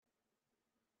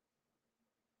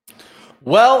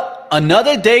Well,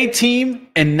 another day, team,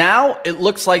 and now it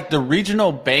looks like the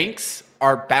regional banks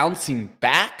are bouncing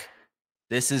back.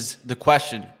 This is the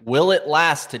question. Will it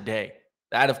last today?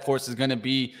 That, of course, is going to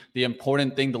be the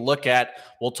important thing to look at.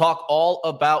 We'll talk all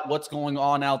about what's going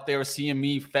on out there.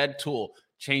 CME Fed tool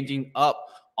changing up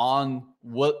on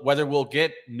whether we'll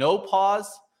get no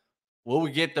pause. Will we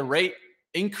get the rate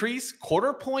increase,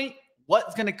 quarter point?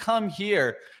 What's going to come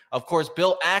here? Of course,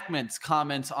 Bill Ackman's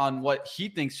comments on what he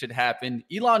thinks should happen.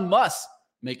 Elon Musk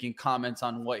making comments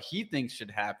on what he thinks should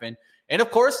happen. And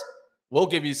of course, we'll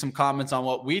give you some comments on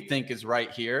what we think is right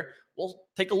here. We'll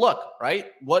take a look,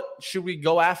 right? What should we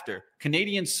go after?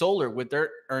 Canadian Solar with their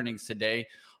earnings today.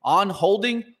 On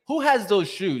holding, who has those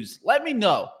shoes? Let me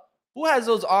know. Who has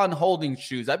those on holding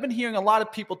shoes? I've been hearing a lot of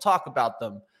people talk about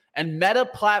them. And Meta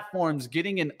Platforms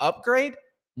getting an upgrade.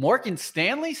 Morgan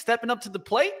Stanley stepping up to the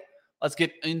plate. Let's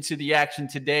get into the action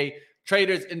today.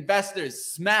 Traders, investors,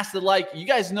 smash the like. You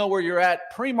guys know where you're at.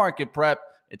 Pre-market prep.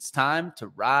 It's time to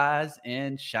rise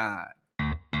and shine.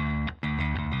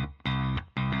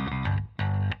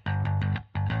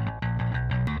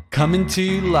 Coming to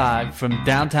you live from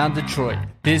downtown Detroit,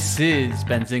 this is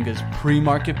Benzinga's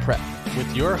Pre-Market Prep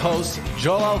with your host,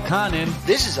 Joel Elconin.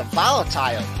 This is a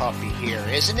volatile puppy here,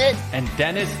 isn't it? And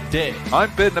Dennis Dick.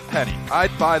 I'm bidding a penny.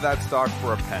 I'd buy that stock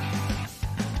for a penny.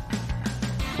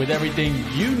 With everything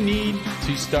you need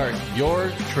to start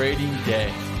your trading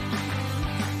day.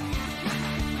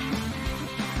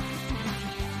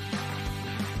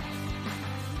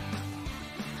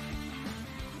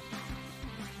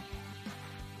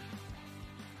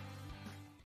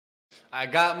 I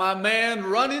got my man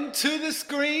running to the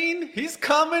screen. He's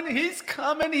coming, he's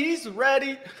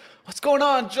ready. What's going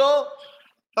on, Joel?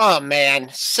 Oh, man.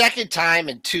 Second time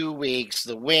in 2 weeks,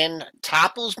 the wind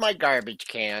topples my garbage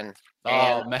can.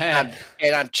 Oh, man.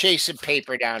 I'm chasing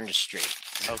paper down the street,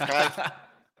 okay?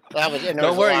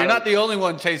 Don't worry, you're not the only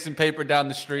one chasing paper down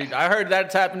the street. I heard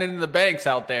that's happening in the banks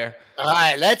out there. All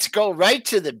right, let's go right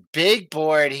to the big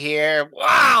board here.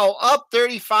 Wow, up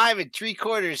 35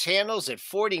 3/4 handles at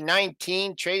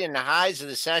 40.19, trading the highs of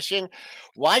the session.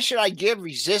 Why should I give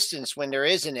resistance when there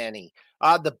isn't any?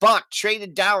 The buck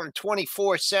traded down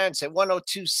 24 cents at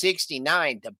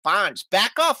 102.69. The bonds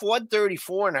back off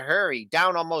 134 in a hurry,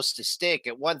 down almost a stick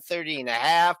at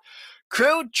 130.5.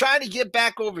 Crude trying to get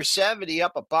back over 70,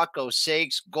 up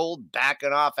 $1.06. Gold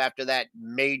backing off after that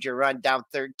major run, down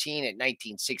 13 at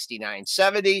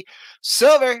 1969.70.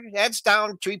 Silver, that's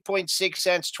down 3.6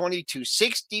 cents,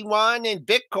 22.61. And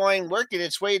Bitcoin working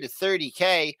its way to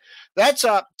 30K. That's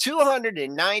up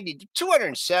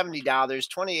 $270,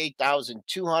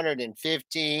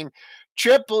 28,215.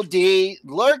 Triple D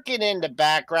lurking in the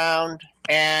background.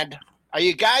 And are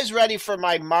you guys ready for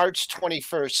my March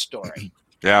 21st story?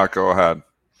 Yeah, go ahead.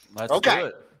 Let's do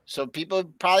it. So people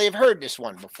probably have heard this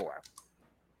one before.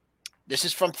 This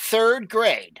is from third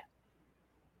grade.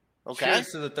 Okay.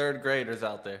 Cheers to the third graders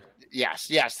out there. Yes.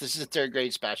 This is a third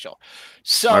grade special.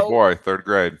 So My boy, third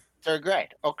grade. Third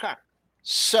grade. Okay.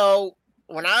 So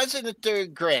when I was in the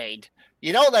third grade,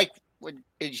 like when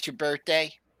it's your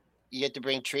birthday, you get to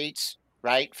bring treats,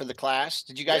 right, for the class.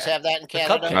 Did you guys have that in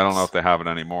Canada? I don't know if they have it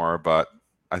anymore, but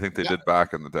I think they did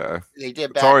back in the day. They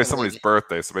did back. It's always somebody's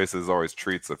birthday, so basically there's always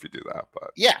treats if you do that.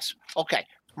 But yes. Okay.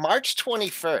 March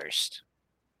 21st,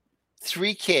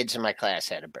 3 kids in my class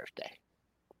had a birthday.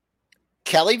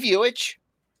 Kelly Vuich,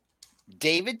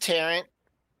 David Tarrant,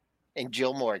 and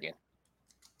Jill Morgan.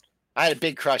 I had a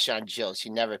big crush on Jill. She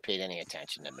never paid any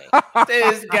attention to me.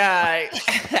 This guy.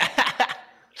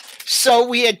 So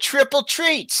we had triple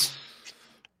treats.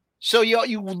 So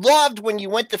you loved when you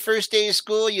went the first day of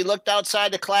school, you looked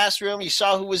outside the classroom, you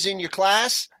saw who was in your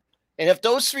class. And if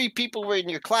those 3 people were in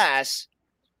your class,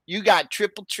 you got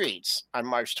triple treats on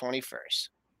March 21st.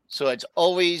 So it's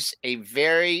always a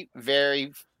very,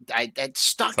 very that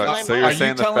stuck in my mind. So you're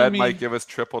saying the Fed might give us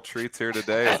triple treats here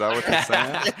today? Is that what you're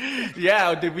saying?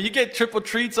 Yeah. Did we get triple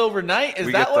treats overnight?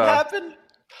 Is that what happened?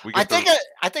 I think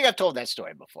I've told that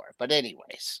story before. But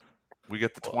anyways. We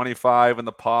get the 25 and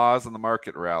the pause and the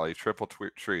market rally. Triple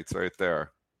treats right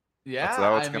there. Yeah. That's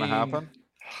what's going to happen?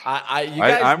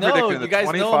 I'm predicting the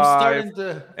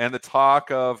 25 and the talk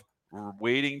of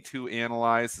waiting to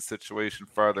analyze the situation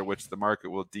further, which the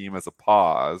market will deem as a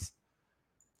pause.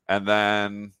 And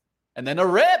then a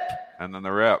rip. And then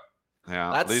the rip.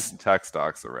 Yeah, at least in tech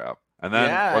stocks, the rip. And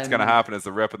then what's going to happen is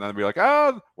the rip, and then be like,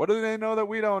 oh, what do they know that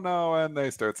we don't know? And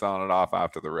they start selling it off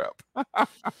after the rip.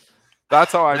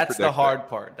 That's how I predict the hard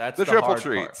part. That's the triple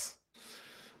treats.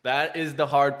 That is the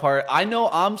hard part. I know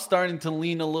I'm starting to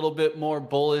lean a little bit more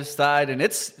bullish side, and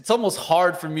it's almost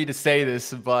hard for me to say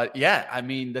this, but yeah, I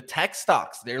mean, the tech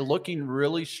stocks, they're looking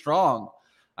really strong.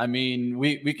 I mean,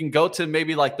 we can go to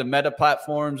maybe like the Meta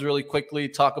platforms really quickly,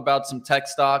 talk about some tech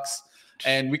stocks,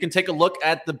 and we can take a look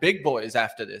at the big boys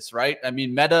after this, right? I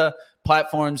mean, Meta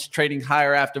platforms trading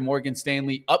higher after Morgan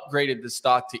Stanley upgraded the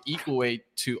stock to equal weight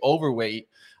to overweight,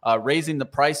 raising the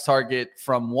price target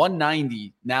from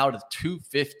 190 now to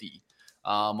 250.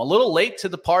 A little late to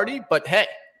the party, but hey,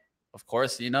 of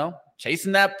course, you know,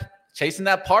 chasing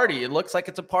that party. It looks like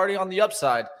it's a party on the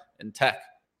upside in tech.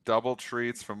 Double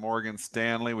treats from Morgan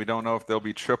Stanley. We don't know if there'll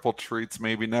be triple treats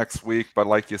maybe next week, but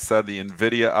like you said, the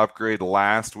NVIDIA upgrade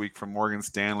last week from Morgan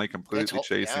Stanley completely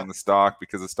chasing the stock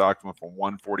because the stock went from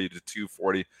 140 to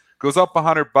 240. Goes up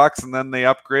 $100, and then they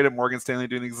upgraded. Morgan Stanley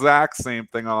doing the exact same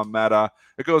thing on Meta.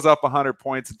 It goes up 100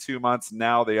 points in 2 months.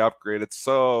 Now they upgrade. It's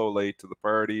so late to the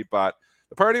party, but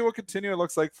the party will continue, it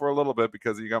looks like, for a little bit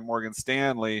because you got Morgan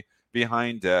Stanley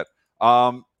behind it.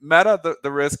 Meta,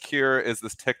 the risk here is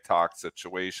this TikTok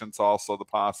situation. It's also the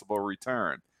possible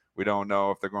return. We don't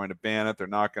know if they're going to ban it. They're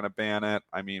not going to ban it.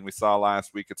 I mean, we saw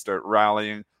last week it start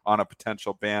rallying on a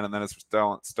potential ban, and then it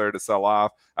started to sell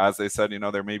off. As they said, you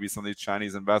know, there may be some of these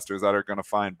Chinese investors that are going to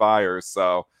find buyers.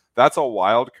 So that's a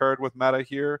wild card with Meta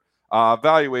here.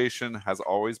 Valuation has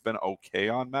always been okay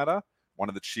on Meta. One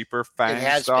of the cheaper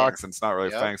FANG stocks, and it's not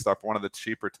really a FANG stock, but one of the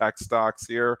cheaper tech stocks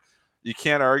here. You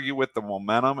can't argue with the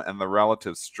momentum and the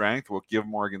relative strength. We'll give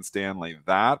Morgan Stanley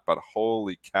that, but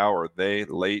holy cow, are they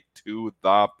late to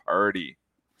the party?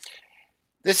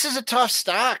 This is a tough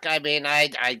stock. I mean,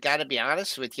 I got to be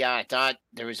honest with you. I thought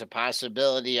there was a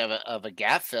possibility of a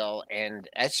gap fill, and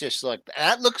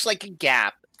that looks like a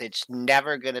gap that's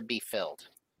never going to be filled.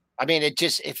 I mean, it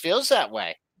feels that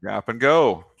way. Gap and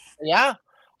go. Yeah.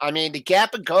 I mean, the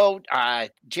gap and go.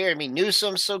 Jeremy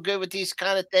Newsom's so good with these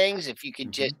kind of things. If you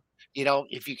could just,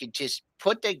 if you could just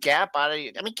put the gap out of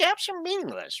you. I mean, gaps are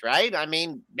meaningless, right? I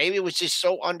mean, maybe it was just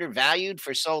so undervalued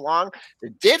for so long.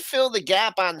 It did fill the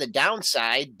gap on the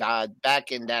downside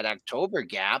back in that October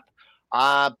gap.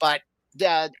 But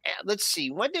let's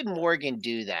see. When did Morgan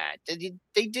do that?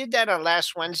 They did that on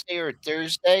last Wednesday or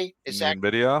Thursday? Is that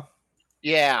NVIDIA?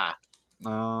 Yeah.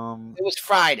 It was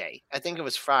Friday. I think it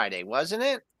was Friday, wasn't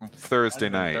it? Thursday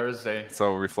night. Thursday.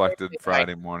 So reflected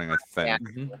Friday morning, I think.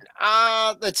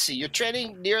 Yeah. Let's see. You're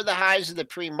trading near the highs of the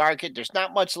pre-market. There's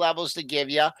not much levels to give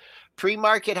you.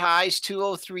 Pre-market highs,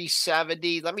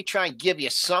 203.70. Let me try and give you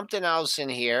something else in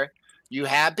here. You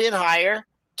have been higher,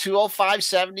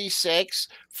 205.76.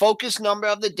 Focus number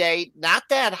of the day, not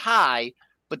that high,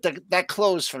 but that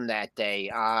closed from that day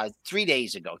 3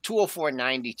 days ago,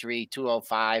 204.93,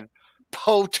 205.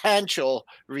 Potential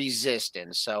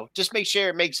resistance. So just make sure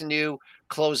it makes a new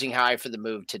closing high for the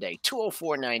move today,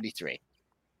 204.93.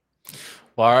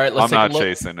 Well, all right, let's I'm not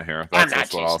chasing it here. That's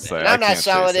just what I'll say. I'm not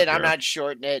selling it. I'm not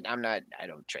shorting it. I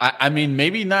don't trade. I mean,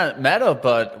 maybe not Meta,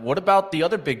 but what about the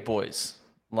other big boys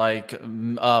like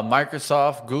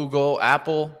Microsoft, Google,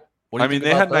 Apple? I mean,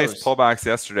 they had nice pullbacks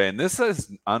yesterday, and this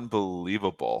is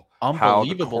unbelievable. How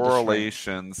the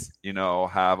correlations,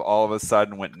 have all of a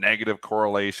sudden went negative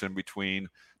correlation between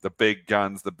the big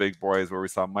guns, the big boys, where we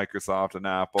saw Microsoft and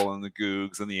Apple and the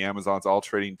Googs and the Amazons all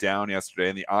trading down yesterday,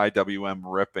 and the IWM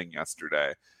ripping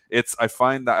yesterday. I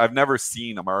find that I've never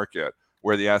seen a market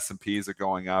where the S&Ps are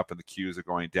going up and the Qs are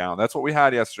going down. That's what we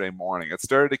had yesterday morning. It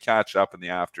started to catch up in the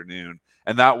afternoon,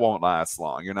 and that won't last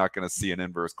long. You're not going to see an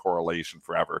inverse correlation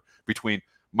forever between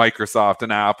Microsoft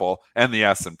and Apple and the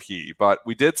S&P. But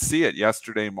we did see it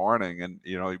yesterday morning, and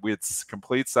we had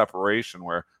complete separation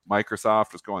where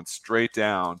Microsoft was going straight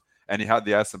down, and you had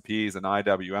the S&Ps and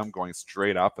IWM going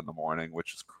straight up in the morning,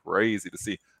 which is crazy to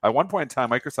see. At one point in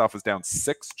time, Microsoft was down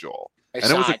 6, Joel. And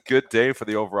it was a good day for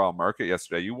the overall market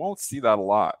yesterday. You won't see that a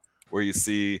lot, where you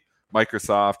see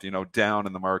Microsoft, down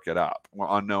and the market up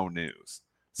on no news.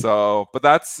 So, but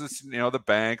that's just, the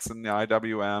banks and the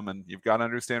IWM, and you've got to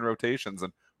understand rotations.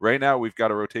 And right now we've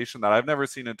got a rotation that I've never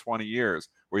seen in 20 years,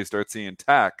 where you start seeing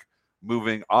tech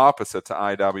moving opposite to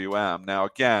IWM. Now,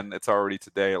 again, it's already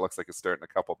today. It looks like it's starting to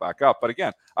couple back up. But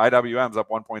again, IWM's up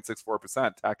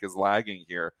 1.64%. Tech is lagging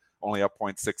here, only up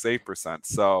 0.68%.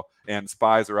 So, and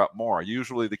SPYs are up more.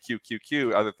 Usually the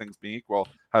QQQ, other things being equal,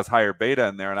 has higher beta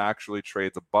in there and actually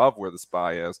trades above where the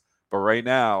SPY is. But right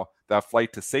now, that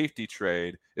flight to safety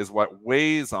trade is what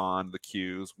weighs on the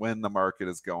Qs when the market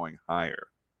is going higher.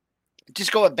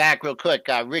 Just going back real quick,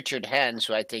 Richard Hens,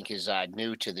 who I think is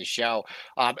new to the show,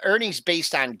 earnings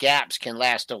based on gaps can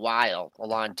last a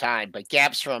long time, but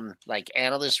gaps from like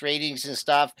analyst ratings and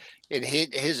stuff, in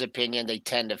his opinion, they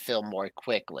tend to fill more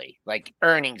quickly. Like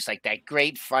earnings, like that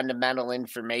great fundamental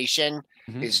information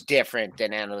is different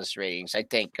than analyst ratings. I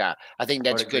think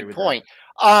that's a good point.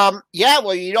 Yeah,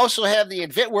 well, you also have the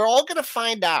event. We're all going to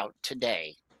find out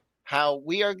today how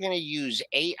we are going to use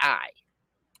AI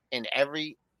in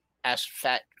every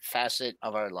facet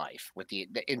of our life. With the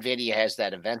NVIDIA has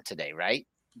that event today, right?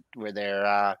 Where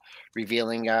they're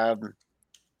revealing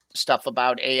stuff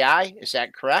about AI. Is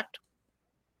that correct?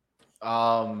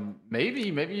 Maybe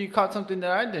you caught something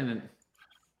that I didn't.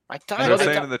 I thought they're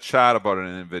saying in the chat about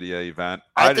an NVIDIA event.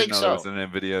 I didn't know there was an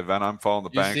NVIDIA event. I'm following the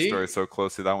bank story so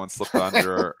closely. That one slipped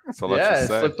under. So let's just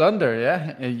say. It slipped under.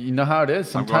 Yeah, you know how it is.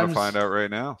 Sometimes I'm going to find out right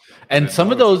now. And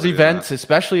some of those events,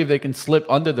 especially if they can slip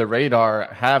under the radar,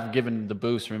 have given the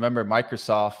boost. Remember,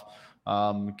 Microsoft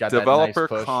got Developer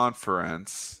that nice push.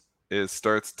 Conference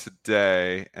starts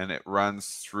today and it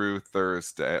runs through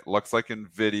Thursday. It looks like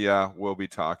NVIDIA will be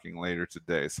talking later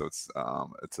today. So it's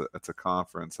a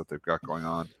conference that they've got going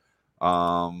on.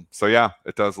 So yeah,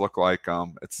 it does look like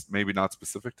it's maybe not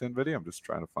specific to NVIDIA. I'm just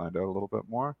trying to find out a little bit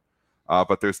more.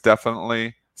 But there's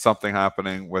definitely something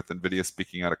happening with NVIDIA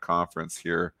speaking at a conference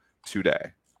here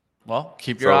today. Well,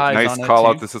 keep your eyes on it. Nice call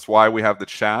out. This is why we have the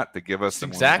chat to give us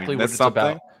exactly what it's something.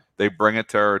 About. They bring it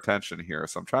to our attention here.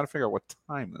 So I'm trying to figure out what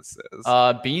time this is.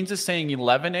 Beans is saying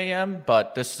 11 a.m.,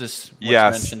 but this is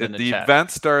mentioned in the chat.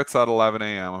 Event starts at 11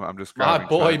 a.m. I'm just grabbing. My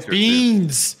boy,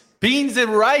 Beans. Beans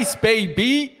and rice,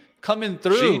 baby. Coming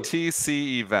through.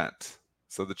 GTC event.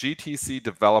 So the GTC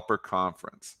Developer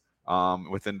Conference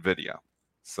with NVIDIA.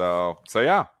 So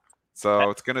yeah.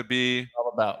 So it's going to be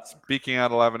all about speaking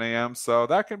at 11 a.m. So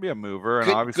that can be a mover.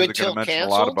 And obviously they're going to mention a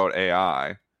lot about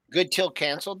AI. Good till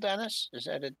canceled, Dennis? Is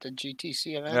that at the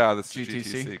GTC event? Yeah, this is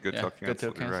GTC. Good till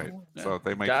canceled. You're right. Yeah. So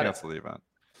they might cancel the event.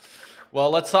 Well,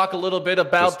 let's talk a little bit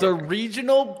about the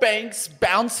regional banks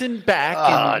bouncing back.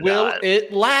 And will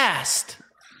it last?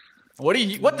 What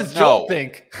does Joel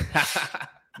think?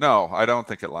 No, I don't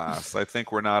think it lasts. I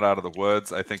think we're not out of the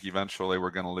woods. I think eventually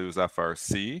we're going to lose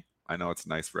FRC. I know it's a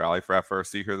nice rally for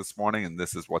FRC here this morning, and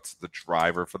this is what's the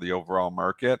driver for the overall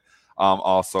market.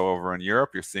 Also over in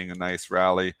Europe, you're seeing a nice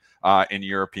rally in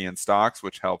European stocks,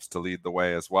 which helps to lead the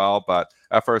way as well. But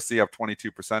FRC up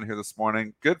 22% here this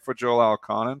morning. Good for Joel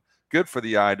Elconin. Good for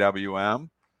the IWM.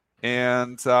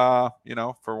 And,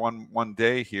 for one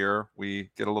day here, we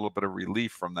get a little bit of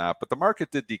relief from that. But the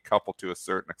market did decouple to a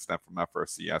certain extent from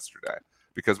FRC yesterday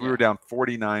because we were down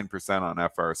 49% on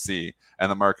FRC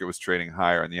and the market was trading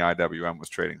higher and the IWM was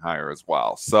trading higher as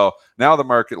well. So now the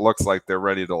market looks like they're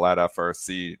ready to let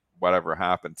FRC, whatever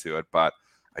happened to it. But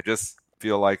I just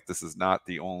feel like this is not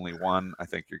the only one. I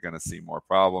think you're going to see more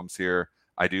problems here.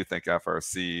 I do think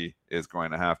FRC is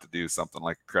going to have to do something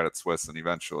like Credit Suisse and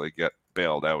eventually get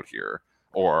bailed out here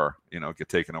or, get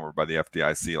taken over by the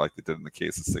FDIC like they did in the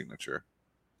case of Signature.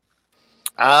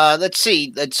 Let's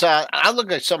see. I'll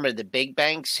look at some of the big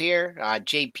banks here.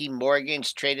 JP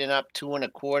Morgan's trading up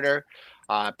 2.25.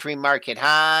 Pre-market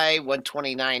high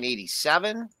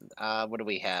 129.87. What do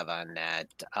we have on that?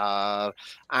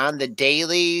 On the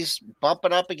dailies,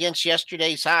 bumping up against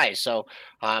yesterday's high. So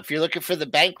if you're looking for the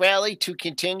bank rally to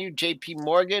continue, JP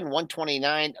Morgan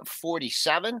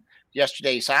 129.47.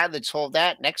 Yesterday's high. Let's hold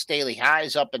that. Next daily high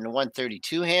is up in the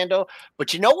 132 handle.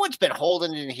 But you know what's been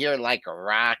holding in here like a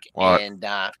rock? What? And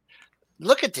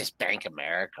look at this Bank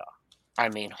America. I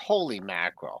mean, holy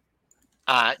mackerel.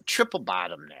 Triple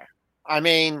bottom there. I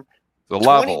mean, the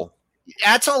level.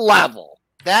 That's a level.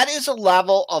 That is a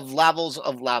level of levels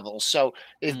of levels. So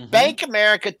if Bank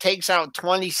America takes out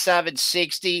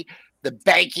 2760, the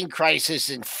banking crisis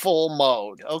in full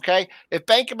mode. Okay. If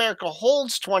Bank America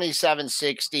holds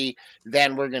 2760,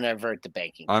 then we're going to avert the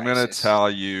banking crisis. I'm going to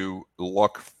tell you,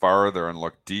 look farther and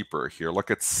look deeper here. Look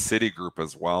at Citigroup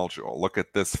as well, Joel. Look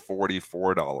at this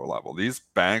 $44 level. These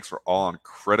banks are all on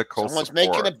critical Someone's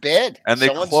support. Making a bid. And they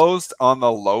closed on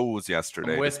the lows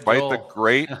yesterday. Despite the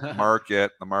great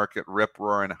market, the market rip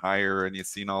roaring higher, and you've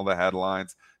seen all the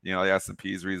headlines. The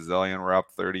S&P's resilient. We're up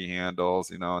 30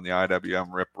 handles, and the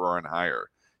IWM rip roaring higher.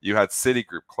 You had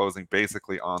Citigroup closing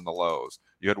basically on the lows.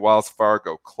 You had Wells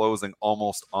Fargo closing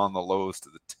almost on the lows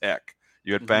to the tick.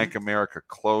 You had Bank America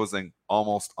closing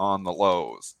almost on the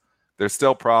lows. There's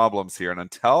still problems here. And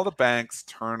until the banks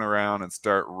turn around and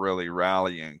start really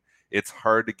rallying, it's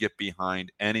hard to get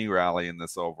behind any rally in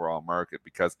this overall market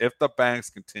because if the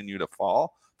banks continue to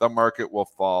fall, the market will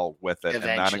fall with it.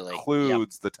 Eventually. And that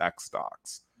includes the tech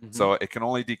stocks. So it can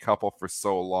only decouple for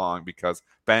so long because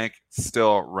banks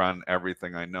still run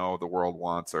everything. I know the world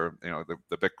wants, or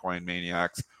the Bitcoin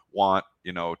maniacs want,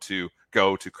 to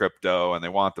go to crypto and they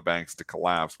want the banks to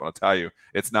collapse. But I'll tell you,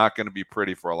 it's not going to be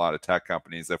pretty for a lot of tech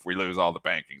companies if we lose all the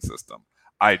banking system.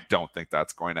 I don't think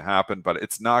that's going to happen, but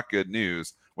it's not good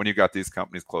news when you've got these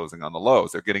companies closing on the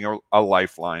lows. They're getting a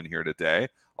lifeline here today.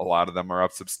 A lot of them are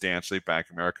up substantially. Bank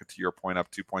of America, to your point,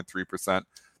 up 2.3%.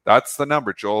 That's the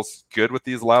number. Joel's good with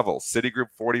these levels.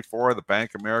 Citigroup 44, the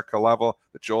Bank of America level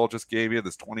that Joel just gave you,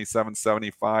 this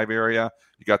 27.75 area.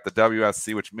 You got the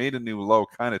WSC, which made a new low,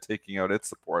 kind of taking out its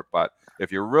support. But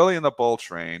if you're really in the bull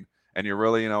train and you're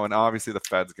really, and obviously the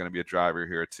Fed's going to be a driver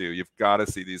here too, you've got to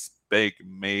see these big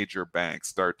major banks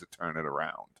start to turn it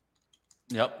around.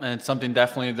 Yep, and it's something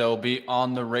definitely that will be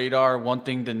on the radar. One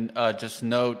thing to just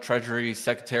note, Treasury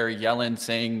Secretary Yellen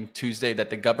saying Tuesday that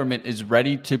the government is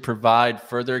ready to provide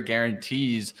further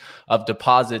guarantees of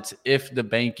deposits if the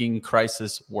banking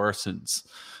crisis worsens.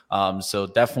 So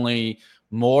definitely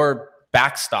more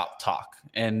backstop talk.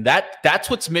 And that's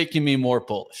what's making me more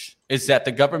bullish, is that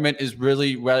the government is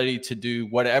really ready to do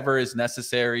whatever is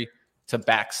necessary to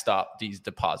backstop these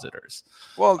depositors.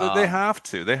 Well, they have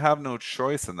to. They have no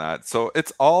choice in that. So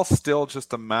it's all still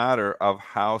just a matter of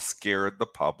how scared the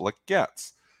public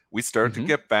gets. We start to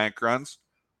get bank runs,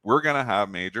 we're going to have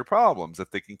major problems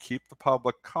if they can keep the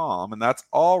public calm. And that's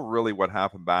all really what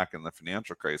happened back in the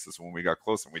financial crisis when we got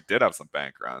close, and we did have some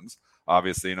bank runs.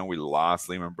 Obviously, we lost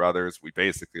Lehman Brothers. We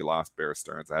basically lost Bear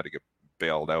Stearns. I had to get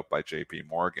bailed out by JP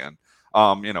Morgan.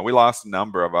 We lost a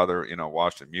number of other,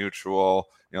 Washington Mutual,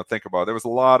 think about it. There was a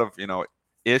lot of,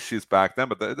 issues back then,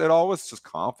 but it always just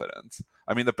confidence.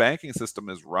 I mean, the banking system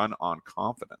is run on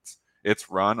confidence.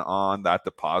 It's run on that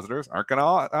depositors aren't going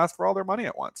to ask for all their money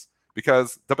at once,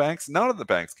 because none of the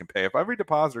banks can pay. If every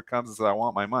depositor comes and says, I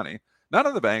want my money, none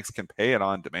of the banks can pay it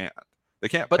on demand. They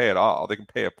can't pay it all. They can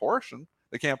pay a portion.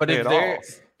 They can't pay it all.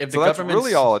 So that's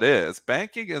really all it is.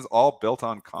 Banking is all built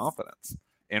on confidence.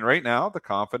 And right now, the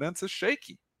confidence is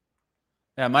shaky.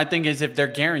 Yeah, my thing is, if they're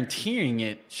guaranteeing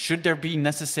it, should there be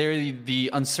necessarily the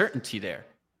uncertainty there?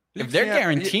 If they're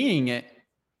guaranteeing it.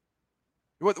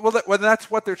 Well, that's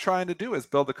what they're trying to do, is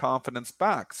build the confidence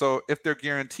back. So if they're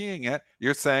guaranteeing it,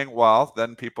 you're saying, well,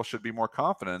 then people should be more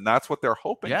confident. And that's what they're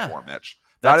hoping for, Mitch.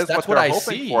 That's what they're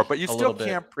hoping for. But you still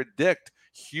can't predict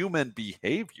human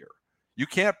behavior. You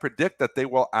can't predict that they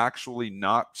will actually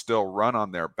not still run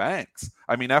on their banks.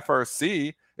 I mean,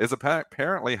 FRC is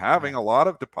apparently having a lot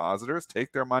of depositors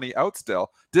take their money out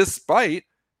still, despite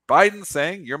Biden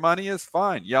saying your money is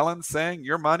fine, Yellen saying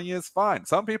your money is fine.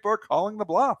 Some people are calling the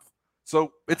bluff.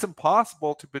 So it's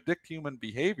impossible to predict human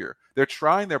behavior. They're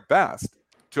trying their best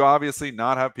to obviously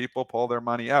not have people pull their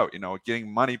money out,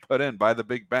 getting money put in by the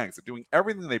big banks. They're doing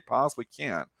everything they possibly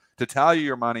can to tell you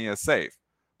your money is safe.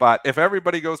 But if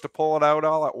everybody goes to pull it out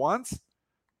all at once,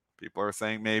 people are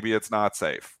saying maybe it's not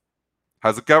safe.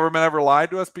 Has the government ever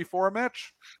lied to us before,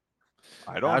 Mitch?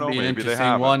 I don't know. Maybe they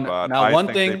haven't, but I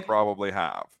think they probably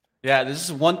have. Yeah, this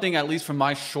is one thing, at least from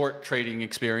my short trading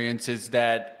experience, is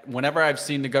that whenever I've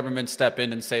seen the government step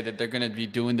in and say that they're going to be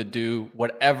doing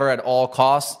whatever at all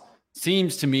costs,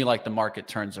 seems to me like the market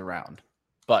turns around.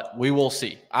 But we will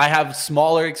see. I have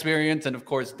smaller experience, and of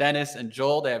course, Dennis and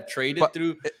Joel, they have traded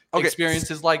through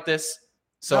experiences like this.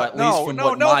 So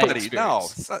my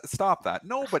experience. Stop that.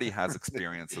 Nobody has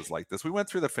experiences like this. We went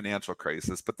through the financial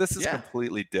crisis, but this is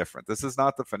completely different. This is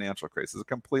not the financial crisis. It's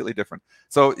completely different.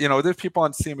 So, there's people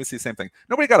on CNBC, same thing.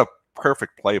 Nobody got a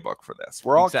perfect playbook for this.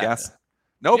 We're all guessing.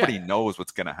 Nobody knows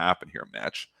what's going to happen here,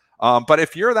 Mitch. But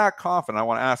if you're that confident, I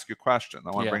want to ask you a question.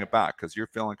 I want to bring it back because you're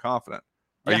feeling confident.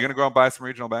 Are you going to go and buy some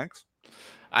regional banks?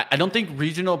 I don't think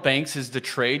regional banks is the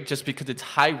trade, just because it's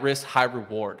high risk, high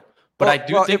reward. But I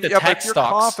do think the tech stocks. If you're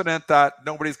confident that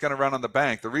nobody's going to run on the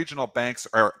bank, the regional banks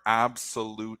are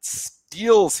absolute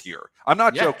steals here. I'm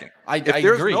not joking. I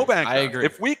agree. No bank, I agree.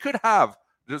 If we could have,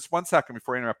 just 1 second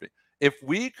before I interrupt you, if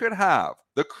we could have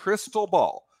the crystal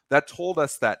ball that told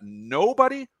us that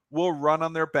nobody will run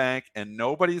on their bank and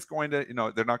nobody's going to,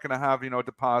 they're not going to have,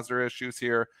 depositor issues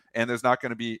here, and there's not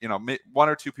going to be, one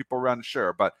or two people run,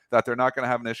 sure, but that they're not going to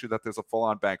have an issue that there's a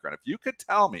full-on bank run. If you could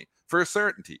tell me for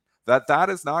certainty that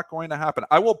is not going to happen,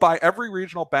 I will buy every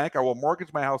regional bank. I will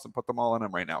mortgage my house and put them all in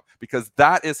them right now, because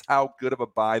that is how good of a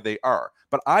buy they are.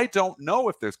 But I don't know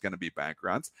if there's going to be bank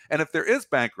runs. And if there is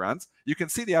bank runs, you can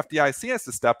see the FDIC has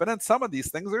to step in, and some of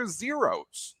these things are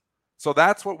zeros. So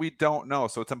that's what we don't know.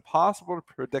 So it's impossible to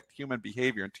predict human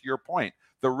behavior. And to your point,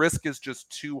 the risk is just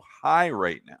too high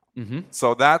right now. Mm-hmm.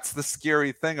 So that's the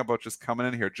scary thing about just coming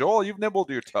in here. Joel, you've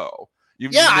nibbled your toe.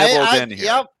 You've nibbled in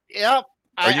here. Yep.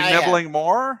 Are you nibbling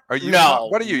more? Are you? No.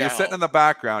 What are you? No. You're sitting in the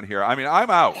background here. I mean, I'm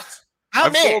out.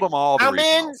 I've sold them all. I'm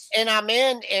in,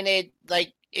 and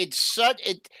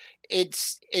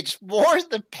it's more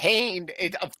the pain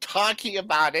of talking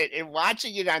about it and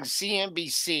watching it on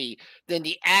CNBC than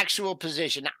the actual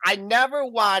position. I never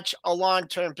watch a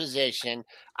long-term position.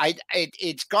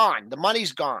 It's gone. The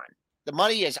money's gone. The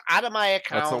money is out of my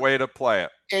account. That's the way to play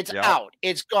it. It's out.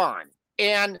 It's gone.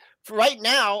 And right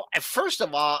now, first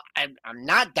of all, I'm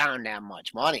not down that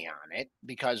much money on it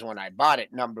because when I bought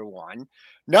it, number one.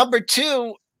 Number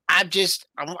two,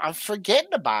 I'm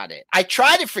forgetting about it. I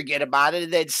try to forget about it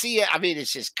and then see it. I mean,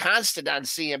 it's just constant on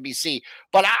CNBC.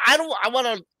 But I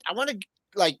want to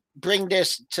like bring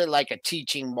this to like a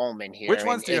teaching moment here. Which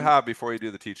ones do you have before you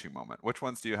do the teaching moment? Which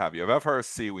ones do you have? You have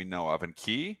FRC, we know of, and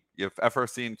Key. You have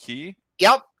FRC and Key.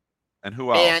 Yep. And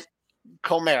who else? And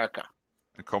Comerica.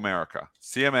 And Comerica,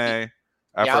 CMA,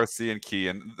 FRC, and Key.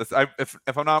 And this,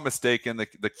 if I'm not mistaken,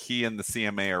 the Key and the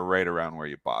CMA are right around where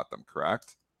you bought them,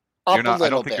 correct? You're not. I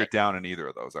don't think you're down in either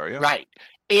of those, are you? Right.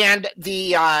 And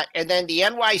and then the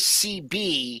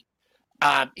NYCB.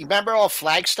 You remember old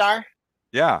Flagstar?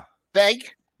 Yeah.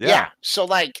 Beg. Yeah. So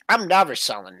like, I'm never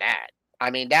selling that. I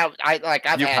mean, I've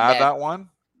had that one.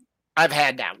 I've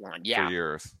had that one. Yeah. For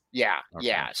years. Yeah. Okay.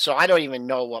 Yeah. So I don't even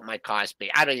know what my cost be.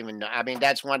 I don't even know. I mean,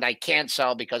 that's one I can't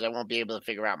sell because I won't be able to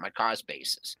figure out my cost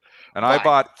basis. And I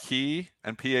bought Key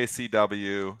and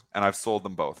PACW, and I've sold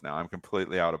them both now. I'm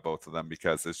completely out of both of them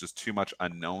because there's just too much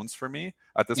unknowns for me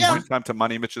at this point in time. To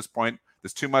Money Mitch's point,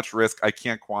 there's too much risk. I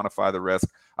can't quantify the risk.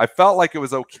 I felt like it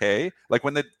was okay. Like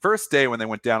when the first day when they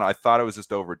went down, I thought it was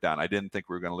just overdone. I didn't think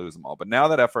we were going to lose them all. But now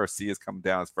that FRC has come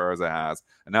down as far as it has,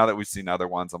 and now that we've seen other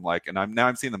ones, I'm like, and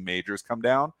I'm seeing the majors come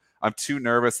down. I'm too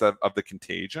nervous of the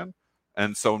contagion.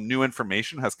 And so new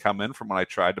information has come in from when I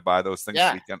tried to buy those things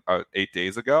 8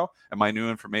 days ago. And my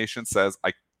new information says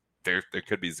there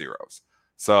could be zeros.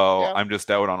 So I'm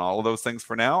just out on all of those things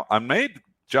for now. I may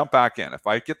jump back in. If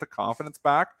I get the confidence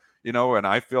back, and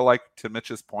I feel like, to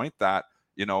Mitch's point, that,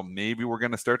 maybe we're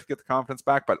going to start to get the confidence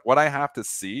back. But what I have to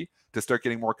see to start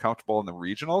getting more comfortable in the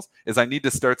regionals is I need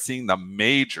to start seeing the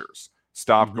majors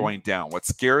stop going down. What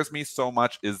scares me so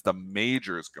much is the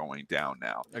majors going down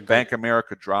now. Agreed. Bank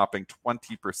America dropping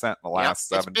 20% in the last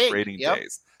 7 trading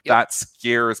days. That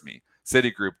scares me.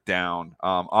 Citigroup down.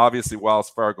 Obviously, Wells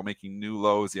Fargo making new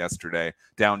lows yesterday,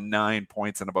 down 9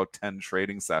 points in about 10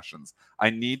 trading sessions. I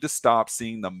need to stop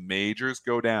seeing the majors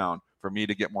go down for me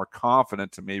to get more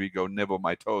confident to maybe go nibble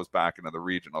my toes back into the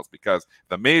regionals, because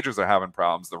the majors are having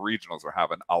problems. The regionals are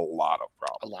having a lot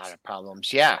of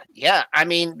problems. Yeah. Yeah. I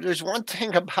mean, there's one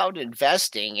thing about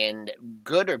investing, and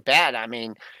good or bad. I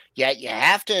mean, yeah, you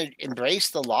have to embrace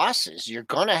the losses. You're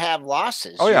going to have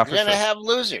losses. Oh, yeah, you're going to have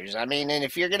losers. I mean, and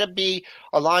if you're going to be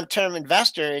a long-term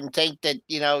investor and think that,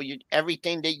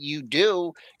 everything that you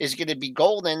do is going to be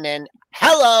golden, then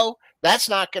hello, that's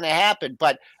not going to happen.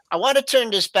 But I want to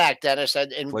turn this back, Dennis,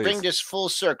 and Please. Bring this full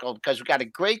circle, because we've got a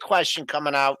great question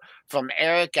coming out from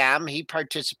Eric M. He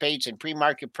participates in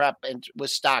pre-market prep and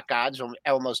with stock odds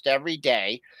almost every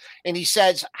day. And he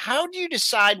says, how do you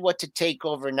decide what to take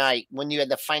overnight when you have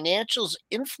the financials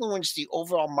influence the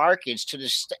overall markets to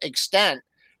the extent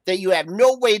that you have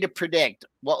no way to predict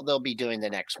what they'll be doing the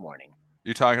next morning?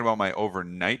 You're talking about my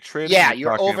overnight trading? Yeah,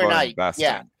 you're overnight.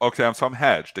 Yeah. Okay, so I'm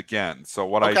hedged again. So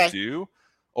what I do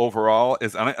overall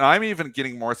is, and I'm even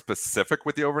getting more specific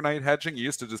with the overnight hedging. You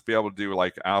used to just be able to do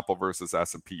like Apple versus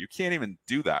S&P. You can't even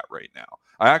do that right now.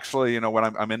 I actually, when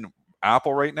I'm in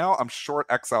Apple right now, I'm short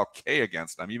XLK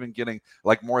against it. I'm even getting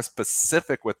like more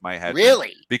specific with my hedging.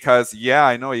 Really? Because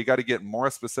I know you got to get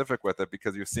more specific with it,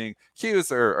 because you're seeing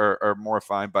Qs are more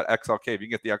fine, but XLK, if you can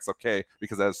get the XLK,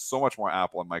 because it has so much more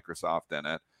Apple and Microsoft in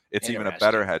it, it's even a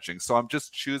better hedging. So I'm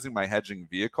just choosing my hedging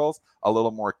vehicles a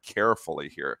little more carefully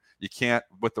here. You can't,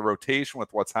 with the rotation, with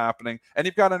what's happening, and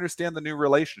you've got to understand the new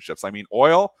relationships. I mean,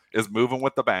 oil is moving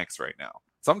with the banks right now.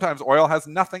 Sometimes oil has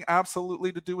nothing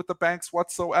absolutely to do with the banks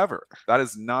whatsoever. That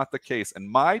is not the case. And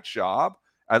my job,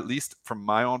 at least from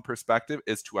my own perspective,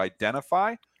 is to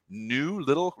identify new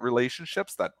little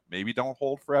relationships that maybe don't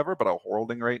hold forever, but are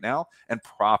holding right now, and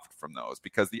profit from those,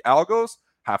 because the algos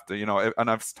have to, and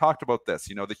I've talked about this,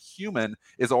 the human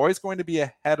is always going to be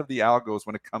ahead of the algos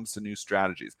when it comes to new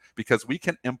strategies, because we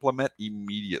can implement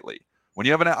immediately. When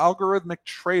you have an algorithmic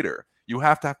trader, you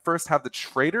have to first have the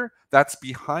trader that's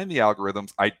behind the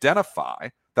algorithms identify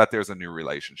that there's a new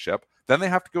relationship. Then they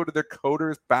have to go to their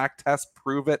coders, back test,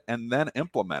 prove it, and then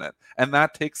implement it. And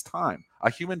that takes time.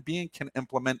 A human being can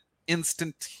implement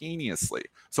instantaneously.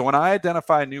 So when I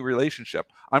identify a new relationship,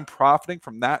 I'm profiting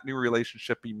from that new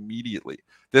relationship immediately.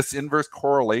 This inverse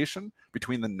correlation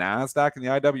between the NASDAQ and the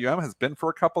IWM has been for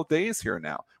a couple of days here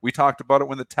now. We talked about it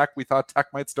when we thought tech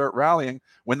might start rallying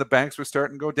when the banks were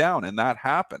starting to go down, and that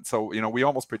happened. So, we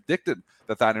almost predicted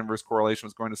that inverse correlation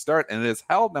was going to start, and it has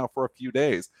held now for a few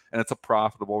days, and it's a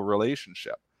profitable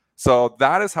relationship. So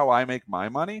that is how I make my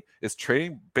money, is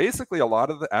trading basically a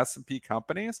lot of the S&P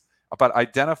companies, but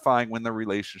identifying when the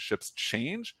relationships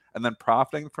change and then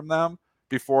profiting from them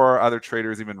before other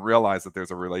traders even realize that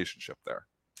there's a relationship there.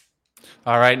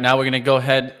 All right, now we're going to go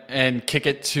ahead and kick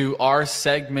it to our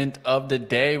segment of the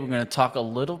day. We're going to talk a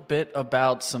little bit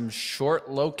about some short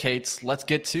locates. Let's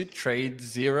get to Trade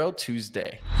Zero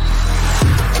Tuesday.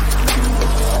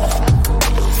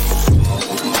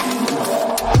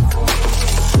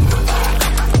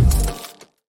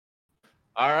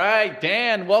 All right,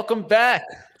 Dan, welcome back.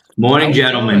 Morning,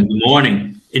 gentlemen. Good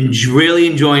morning. Really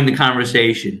enjoying the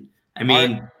conversation. I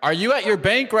mean, are you at your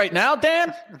bank right now,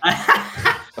 Dan?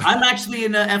 I'm actually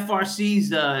in the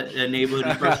FRC's neighborhood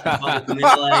in First Republic in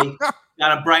LA.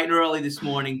 Got up bright and early this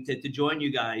morning to join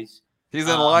you guys. He's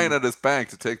in line at his bank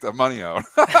to take the money out.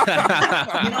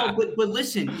 But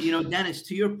listen, Dennis,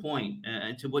 to your point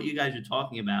and to what you guys are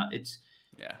talking about,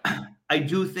 I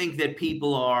do think that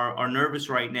people are nervous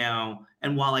right now.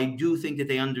 And while I do think that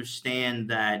they understand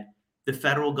that the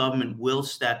federal government will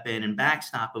step in and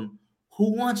backstop them,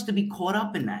 who wants to be caught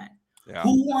up in that? Yeah.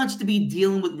 Who wants to be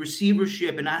dealing with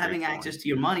receivership and not having access to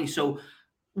your money? So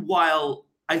while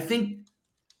I think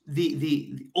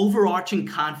the overarching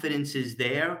confidence is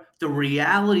there, the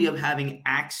reality of having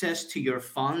access to your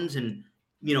funds and,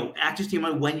 access to your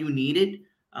money when you need it,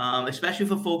 especially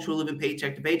for folks who are living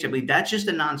paycheck to paycheck, that's just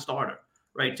a non-starter,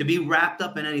 right? To be wrapped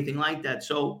up in anything like that.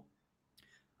 So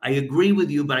I agree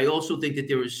with you, but I also think that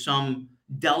there is some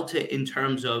delta in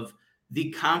terms of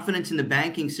the confidence in the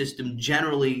banking system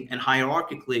generally and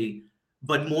hierarchically,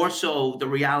 but more so the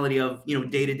reality of,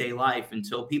 day-to-day life. And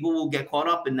so people will get caught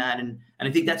up in that. And I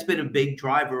think that's been a big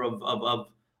driver of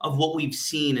what we've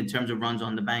seen in terms of runs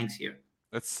on the banks here.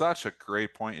 That's such a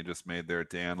great point you just made there,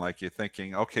 Dan. Like, you're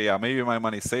thinking, okay, yeah, maybe my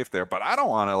money's safe there, but I don't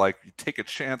want to take a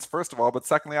chance, first of all. But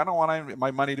secondly, I don't want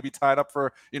my money to be tied up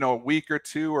for, a week or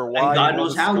two or why. And God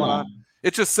knows how long.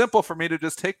 It's just simple for me to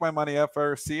just take my money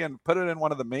FRC and put it in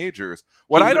one of the majors.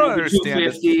 What I don't understand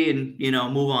is, and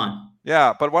move on.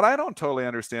 Yeah, but what I don't totally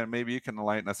understand, maybe you can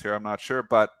enlighten us here, I'm not sure,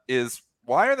 but is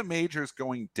why are the majors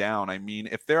going down? I mean,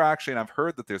 if they're actually, and I've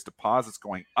heard that there's deposits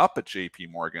going up at JP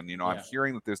Morgan, I'm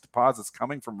hearing that there's deposits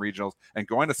coming from regionals and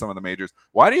going to some of the majors.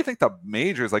 Why do you think the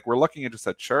majors, we're looking at just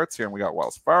at charts here and we got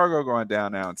Wells Fargo going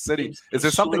down now in Citi. Is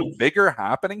there something bigger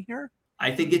happening here? I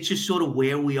think it's just sort of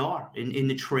where we are in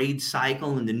the trade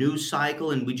cycle and the news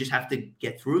cycle, and we just have to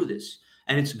get through this.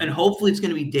 And hopefully it's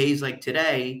going to be days like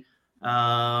today,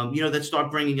 that start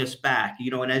bringing us back.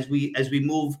 And as we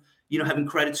move, having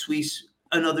Credit Suisse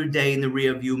another day in the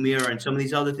rearview mirror and some of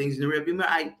these other things in the rearview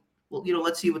mirror,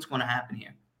 let's see what's going to happen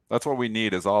here. That's what we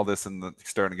need, is all this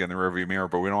starting to get in the rearview mirror,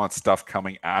 but we don't want stuff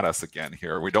coming at us again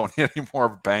here. We don't need any more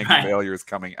bank failures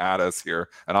coming at us here.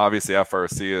 And obviously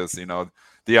FRC is,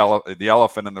 the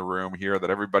elephant in the room here that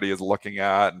everybody is looking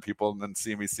at, and people in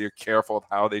CNBC are careful with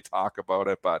how they talk about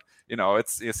it. But, you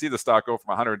see the stock go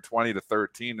from 120 to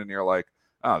 13 and you're like,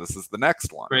 oh, this is the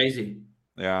next one. Crazy.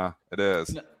 Yeah, it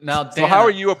is. Now, Dan, so how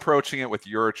are you approaching it with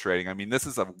your trading? I mean, this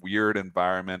is a weird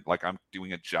environment. I'm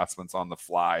doing adjustments on the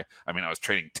fly. I mean, I was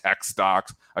trading tech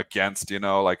stocks against,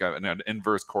 an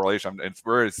inverse correlation. It's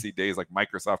rare to see days like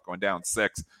Microsoft going down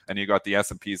 6 and you got the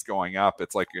S&Ps going up.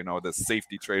 It's like, the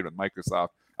safety trade with Microsoft.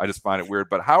 I just find it weird.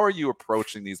 But how are you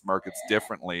approaching these markets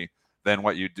differently than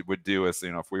what you would do as,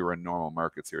 if we were in normal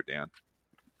markets here, Dan?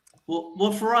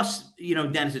 Well, for us,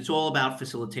 Dennis, it's all about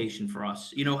facilitation for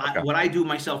us. Okay. What I do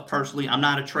myself personally, I'm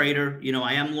not a trader.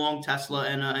 I am long Tesla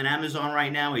and Amazon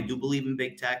right now. I do believe in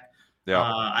big tech. Yeah.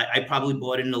 I probably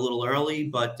bought in a little early,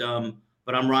 but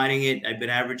I'm riding it. I've been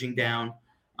averaging down.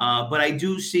 But I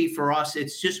do see for us,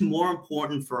 it's just more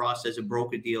important for us as a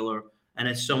broker dealer and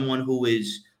as someone who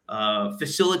is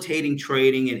facilitating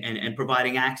trading and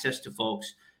providing access to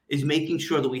folks, is making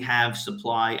sure that we have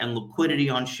supply and liquidity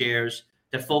on shares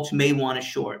that folks may want to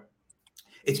short.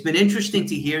 It's been interesting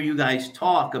to hear you guys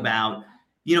talk about,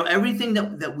 everything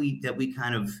that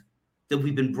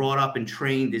we've been brought up and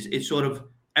trained is sort of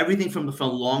everything from a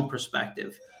long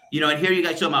perspective. And hear you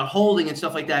guys talk about holding and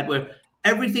stuff like that, where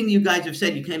everything you guys have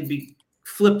said, you can be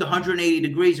flipped 180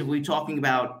 degrees if we're talking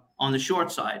about on the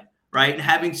short side, right? And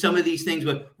having some of these things,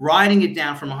 but riding it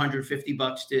down from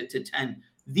 $150 to 10.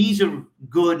 These are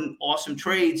good and awesome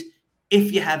trades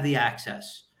if you have the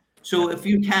access. So if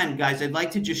you can, guys, I'd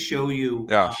like to just show you.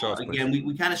 Show us, again,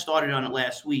 we kind of started on it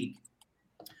last week,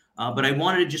 but I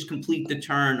wanted to just complete the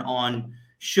turn on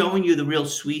showing you the real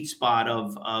sweet spot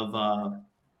of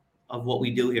what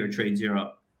we do here at Trade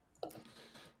Zero.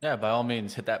 Yeah, by all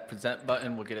means, hit that present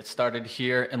button. We'll get it started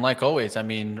here. And like always, I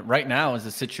mean, right now is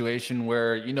a situation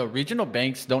where, regional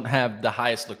banks don't have the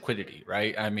highest liquidity,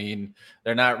 right? I mean,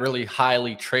 they're not really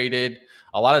highly traded.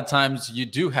 A lot of times you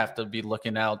do have to be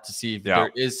looking out to see if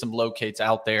there is some locates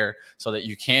out there so that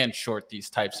you can short these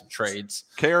types of trades.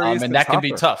 And that can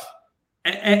be tough.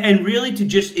 And really to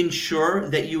just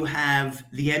ensure that you have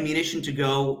the ammunition to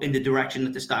go in the direction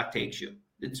that the stock takes you.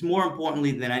 It's more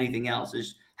importantly than anything else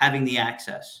is having the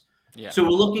access. Yeah. So we're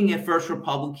looking at First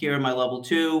Republic here in my level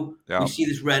 2. Yeah. We see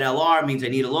this red LR, means I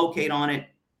need a locate on it.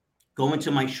 Go into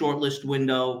my short list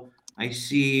window. I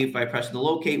see if I press the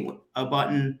locate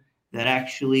button that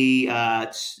actually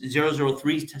it's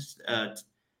 0.003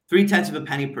 3/10 of a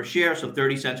penny per share, so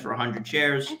 30 cents for 100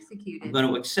 shares. Executed. I'm going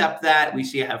to accept that. We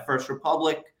see I have First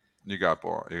Republic. You got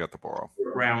the borrow.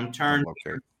 Round turn.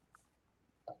 Okay.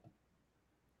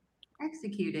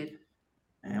 Executed.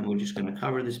 And we're just going to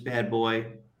cover this bad boy.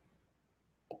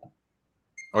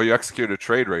 Oh, you executed a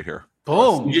trade right here.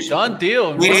 Boom. Just done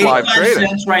deal. 85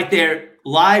 cents right there.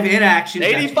 Live in action.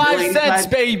 85 cents,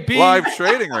 baby. Live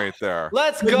trading right there.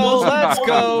 Let's go. Let's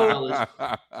go.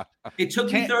 It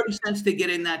took me 30 cents to get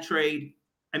in that trade.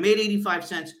 I made 85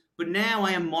 cents, but now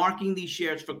I am marking these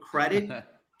shares for credit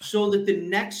so that the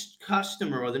next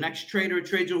customer or the next trader or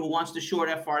trader who wants to short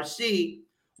FRC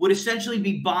would essentially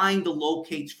be buying the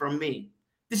locates from me.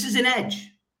 This is an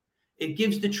edge. It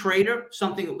gives the trader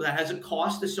something that has a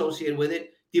cost associated with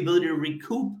it, the ability to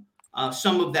recoup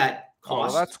some of that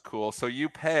cost. Oh, that's cool. So you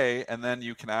pay, and then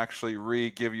you can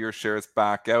actually give your shares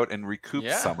back out and recoup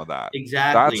some of that.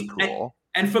 Exactly. That's cool.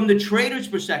 And from the trader's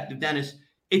perspective, Dennis,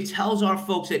 it tells our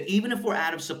folks that even if we're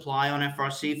out of supply on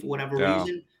FRC for whatever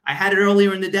reason, I had it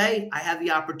earlier in the day, I have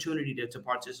the opportunity to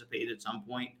participate at some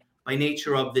point by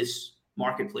nature of this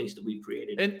marketplace that we've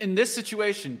created. In this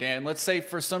situation, Dan, let's say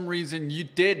for some reason you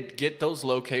did get those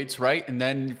locates, right? And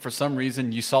then for some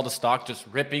reason you saw the stock just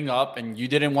ripping up and you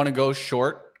didn't want to go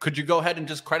short. Could you go ahead and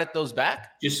just credit those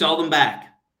back? Just sell them back.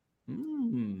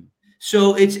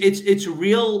 So it's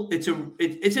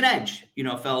an edge,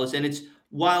 fellas. And it's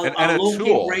while our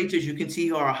locate rates, as you can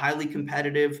see, are highly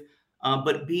competitive,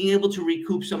 but being able to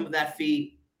recoup some of that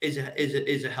fee is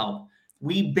a help.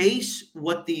 We base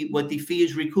what the fee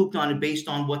is recouped on and based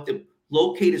on what the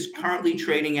locate is currently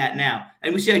trading at now.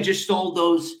 And we see I just sold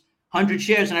those 100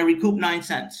 shares and I recouped 9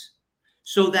 cents.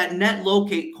 So that net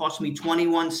locate cost me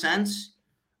 21 cents,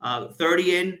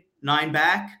 30 in, 9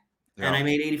 back, and I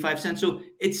made 85 cents. So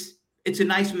it's a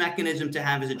nice mechanism to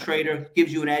have as a trader,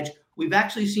 gives you an edge. We've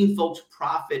actually seen folks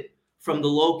profit from the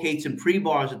locates and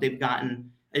pre-bars that they've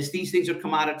gotten as these things are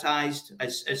commoditized,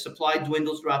 as supply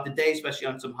dwindles throughout the day, especially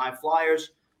on some high flyers,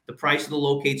 the price of the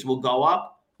locates will go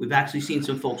up. We've actually seen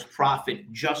some folks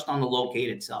profit just on the locate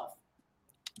itself.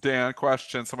 Dan,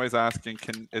 question. Somebody's asking,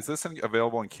 is this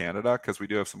available in Canada? Because we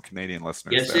do have some Canadian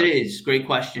listeners. Yes, it is. Great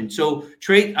question. So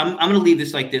trade, I'm going to leave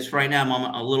this like this right now. I'm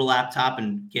on a little laptop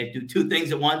and can't do two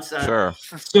things at once. Sure.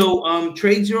 So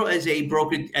Trade Zero as a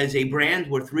brand,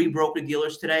 we're 3 broker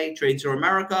dealers today. Trade Zero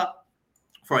America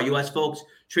for our U.S. folks,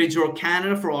 Trade Zero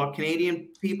Canada for our Canadian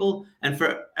people, and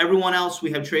for everyone else,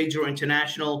 we have Trade Zero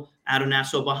International out of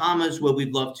Nassau, Bahamas, where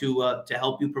we'd love to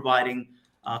help you providing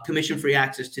commission-free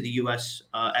access to the U.S.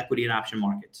 Equity and option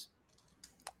markets.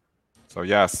 So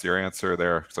yes, your answer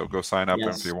there. So go sign up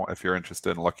if you're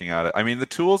interested in looking at it. I mean, the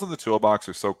tools in the toolbox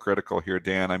are so critical here,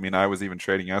 Dan. I mean, I was even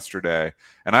trading yesterday,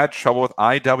 and I had trouble with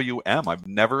IWM. I've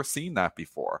never seen that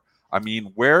before. I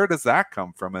mean, where does that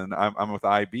come from? And I'm with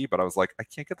IB, but I was like, I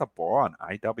can't get the borrow on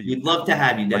IWM. We'd love to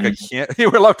have you, Dennis. Like I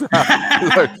can't. We'd love to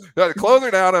have you. Close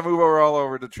her down and move over all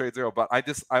over to Trade Zero. But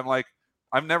I'm like,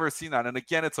 I've never seen that. And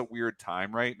again, it's a weird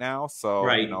time right now. So,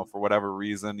 for whatever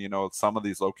reason, some of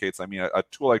these locates, I mean, a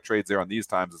tool like Trade Zero in these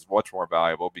times is much more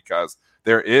valuable because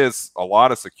there is a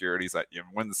lot of securities that you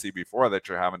wouldn't see before that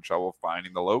you're having trouble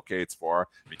finding the locates for.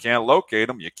 If you can't locate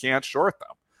them, you can't short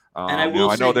them. And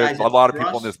I know there's a lot of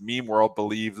people in this meme world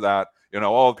believe that,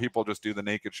 people just do the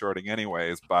naked shorting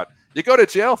anyways, but you go to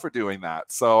jail for doing that.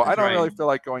 So I don't really feel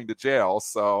like going to jail.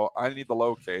 So I need the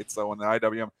locate. So when the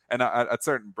IWM and a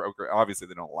certain broker, obviously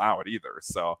they don't allow it either.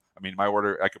 So, I mean, my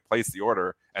order, I could place the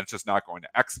order and it's just not going to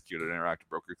execute at Interactive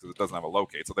Broker because it doesn't have a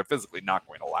locate. So they're physically not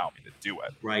going to allow me to do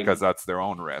it because that's their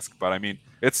own risk. But I mean,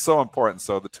 it's so important.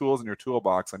 So the tools in your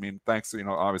toolbox, I mean, thanks,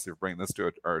 obviously for bringing this to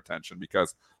our attention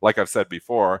because like I've said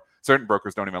before, certain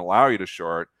brokers don't even allow you to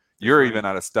short. You're even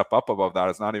at a step up above that.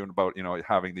 It's not even about,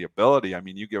 having the ability. I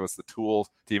mean, you give us the tools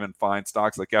to even find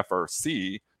stocks like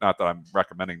FRC. Not that I'm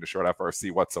recommending to short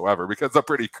FRC whatsoever, because it's a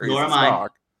pretty crazy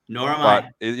stock. Nor am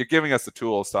I. You're giving us the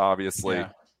tools to obviously,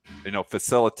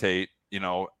 facilitate,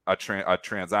 a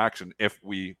transaction if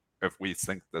we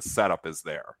think the setup is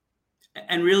there.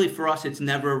 And really, for us, it's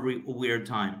never a weird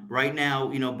time. Right now,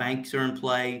 banks are in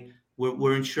play.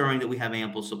 We're ensuring that we have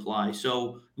ample supply.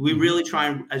 So we really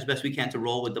try as best we can to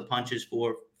roll with the punches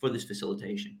for this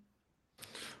facilitation.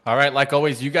 All right. Like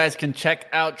always, you guys can check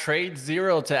out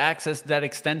TradeZero to access that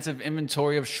extensive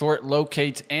inventory of short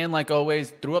locates. And like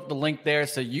always, threw up the link there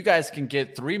so you guys can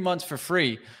get 3 months for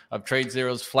free of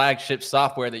TradeZero's flagship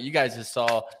software that you guys just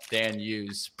saw Dan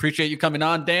use. Appreciate you coming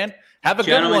on, Dan. Have a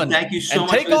good one. Thank you so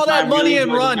much. And take all that money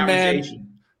and run, man.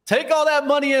 Take all that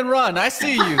money and run. I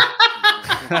see you.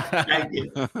 Thank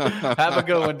you. Have a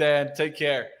good one, Dan. Take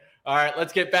care. All right,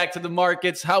 let's get back to the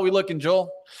markets. How are we looking, Joel?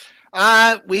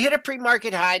 We hit a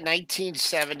pre-market high,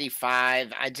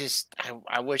 1975.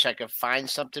 I wish I could find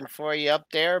something for you up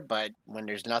there, but when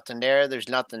there's nothing there, there's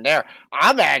nothing there.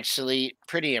 I'm actually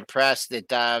pretty impressed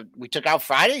that we took out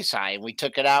Friday's high and we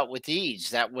took it out with ease.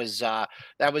 That was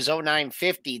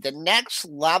 0950. The next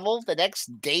level, the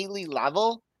next daily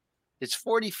level, it's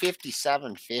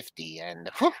 40.57.50,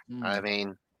 and I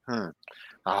mean,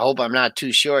 I hope I'm not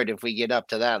too short if we get up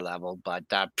to that level, but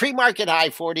pre-market high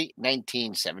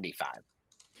 40.1975.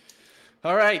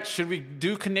 All right. Should we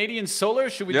do Canadian Solar?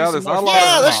 Should we do some more?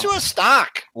 Yeah, let's do a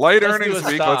stock. Light earnings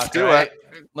week. Let's do it.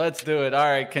 Let's do it. All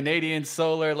right. Canadian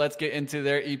Solar. Let's get into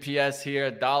their EPS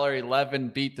here.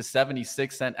 $1.11 beat the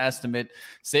 76-cent estimate.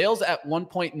 Sales at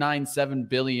 $1.97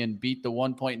 billion beat the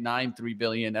 $1.93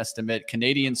 billion estimate.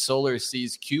 Canadian Solar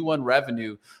sees Q1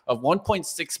 revenue of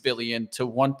 $1.6 billion to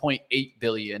 $1.8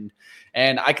 billion.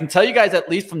 And I can tell you guys, at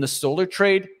least from the solar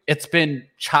trade, it's been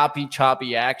choppy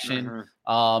action.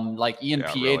 Like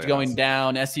ENPH really going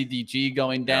down, SEDG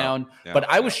going down. But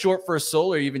I was short for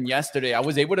solar even yesterday. I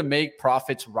was able to make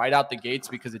profits right out the gates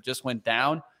because it just went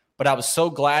down. But I was so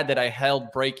glad that I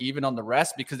held break even on the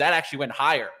rest, because that actually went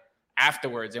higher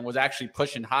afterwards and was actually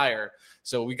pushing higher.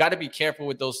 So we got to be careful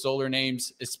with those solar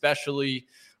names, especially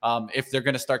if they're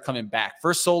going to start coming back.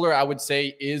 First Solar, I would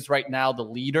say, is right now the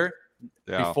leader.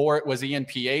 Before it was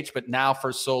ENPH, but now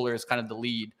First Solar is kind of the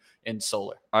lead in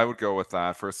solar. I would go with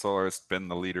that. First Solar has been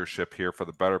the leadership here for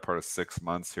the better part of 6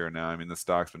 months here now. I mean, the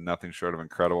stock's been nothing short of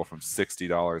incredible, from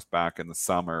 $60 back in the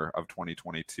summer of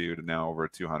 2022 to now over a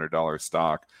 $200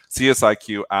 stock.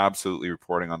 CSIQ absolutely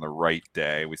reporting on the right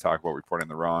day. We talk about reporting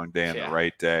the wrong day and the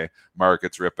right day.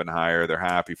 Market's ripping higher. They're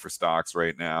happy for stocks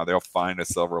right now. They'll find a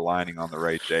silver lining on the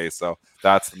right day. So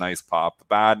that's the nice pop. The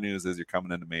bad news is you're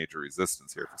coming into major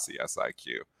resistance here for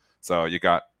CSIQ. So you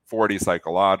got 40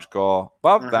 psychological.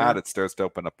 Above that, it starts to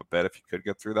open up a bit. If you could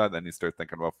get through that, then you start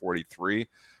thinking about 43.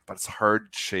 But it's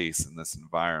hard to chase in this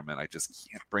environment. I just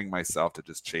can't bring myself to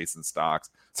just chasing stocks.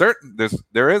 There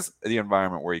is the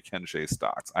environment where you can chase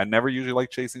stocks. I never usually like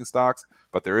chasing stocks,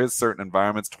 but there is certain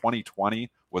environments.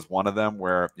 2020 was one of them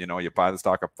where, you buy the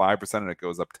stock up 5% and it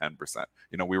goes up 10%.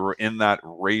 We were in that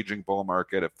raging bull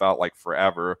market. It felt like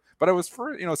forever, but it was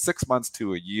for, 6 months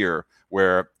to a year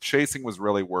where chasing was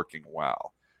really working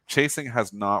well. Chasing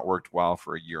has not worked well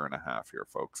for a year and a half here,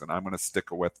 folks, and I'm going to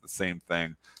stick with the same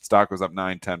thing. Stock was up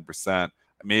 9-10%.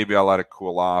 Maybe I'll let it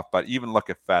cool off, but even look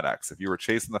at FedEx. If you were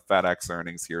chasing the FedEx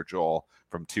earnings here, Joel,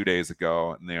 from 2 days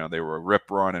ago, and they were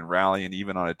rip-roaring and rallying,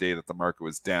 even on a day that the market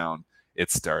was down,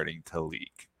 it's starting to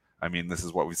leak. I mean, this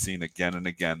is what we've seen again and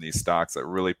again. These stocks that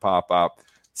really pop up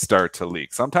start to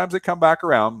leak. Sometimes they come back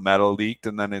around. Metal leaked,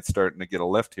 and then it's starting to get a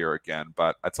lift here again,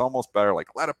 but it's almost better, like,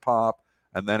 let it pop.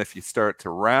 And then if you start to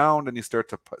round and you start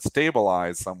to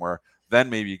stabilize somewhere, then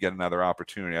maybe you get another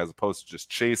opportunity, as opposed to just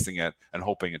chasing it and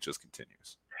hoping it just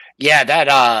continues. Yeah,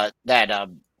 that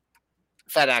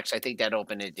FedEx, I think that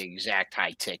opened at the exact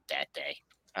high tick that day.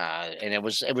 And it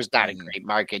was not a great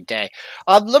market day.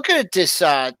 Looking at this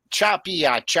choppy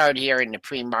chart here in the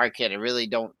pre-market, I really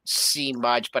don't see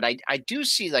much, but I do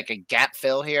see like a gap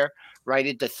fill here right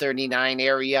at the 39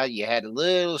 area. You had a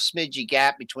little smidgy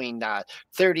gap between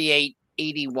 38.81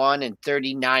 and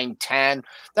 39.10.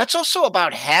 That's also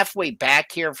about halfway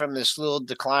back here from this little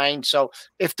decline. So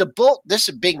if the bull, this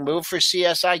is a big move for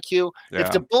CSIQ.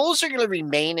 If the bulls are going to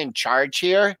remain in charge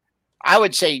here, I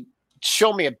would say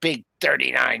show me a big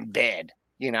 39 bid.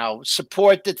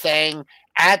 Support the thing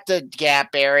at the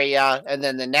gap area, and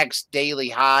then the next daily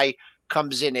high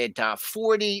comes in at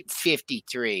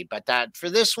 40.53. But that for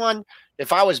this one,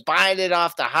 if I was buying it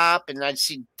off the hop and I'd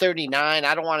see 39,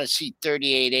 I don't want to see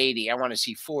 38.80. I want to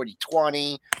see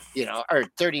 40.20, or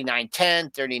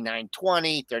 39.10,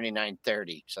 39.20,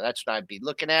 39.30. So that's what I'd be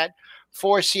looking at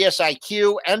for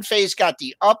CSIQ. Enphase got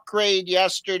the upgrade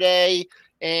yesterday,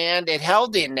 and it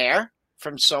held in there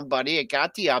from somebody. It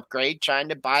got the upgrade trying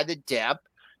to buy the dip,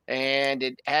 and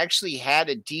it actually had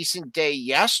a decent day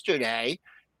yesterday.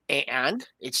 And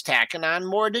it's tacking on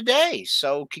more today.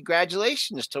 So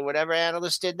congratulations to whatever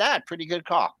analyst did that. Pretty good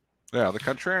call. Yeah, the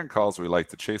contrarian calls we like.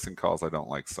 The chasing calls I don't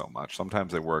like so much.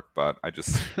 Sometimes they work, but I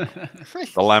just the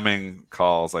lemming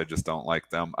calls, I just don't like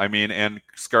them. I mean, and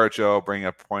ScarJo bringing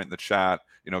up a point in the chat,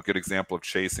 good example of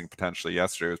chasing potentially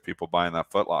yesterday was people buying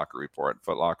that Foot Locker report.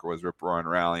 Foot Locker was rip-roaring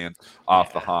rallying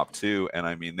off the hop too, and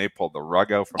I mean they pulled the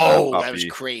rug out from that was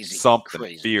crazy.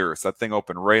 Something fierce. That thing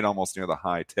opened right almost near the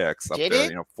high ticks up Did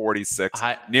there, 46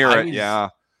 near it. Yeah.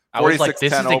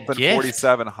 46.10 open,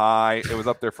 47 high. It was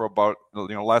up there for about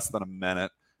less than a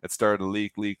minute. It started to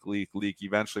leak.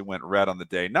 Eventually went red on the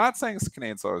day. Not saying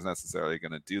Canadian Solar is necessarily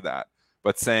going to do that,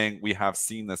 but saying we have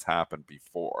seen this happen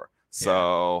before.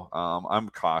 So I'm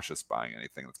cautious buying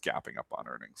anything that's gapping up on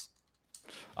earnings.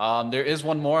 There is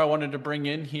one more I wanted to bring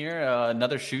in here.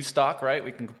 Another shoe stock, right?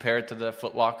 We can compare it to the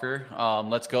Foot Locker.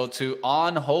 Let's go to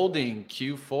On Holding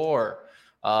Q4.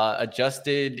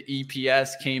 Adjusted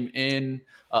EPS came in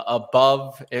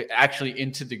above, actually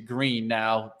into the green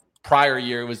now. Prior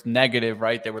year was negative,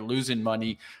 right? They were losing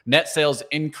money. Net sales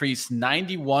increased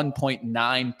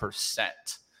 91.9%.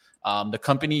 The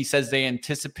company says they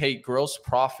anticipate gross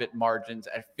profit margins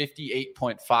at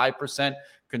 58.5%,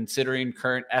 considering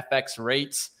current FX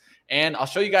rates. And I'll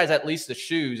show you guys at least the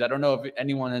shoes. I don't know if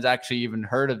anyone has actually even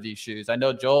heard of these shoes. I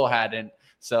know Joel hadn't,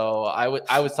 so I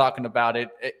was talking about it.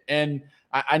 And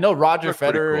I know Roger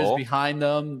Federer is behind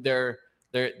them.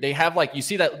 They have you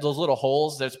see those little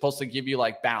holes. They're supposed to give you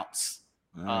bounce.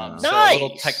 Nice. So a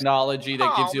little technology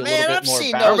that gives you a little bit more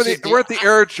bounce. Weren't the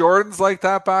Air Jordans like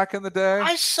that back in the day?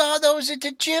 I saw those at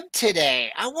the gym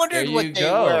today. I wondered what they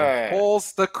were.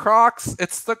 Holes, the Crocs.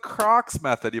 It's the Crocs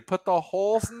method. You put the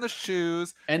holes in the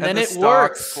shoes, and then the it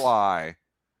works. Fly.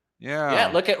 Yeah.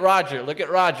 Look at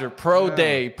Roger. Pro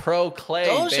Day, Pro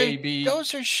Clay, baby.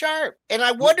 Those are sharp. And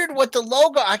I wondered what the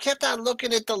logo. I kept on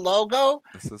looking at the logo.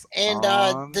 This is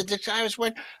the guy was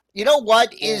wearing. You know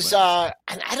what is? And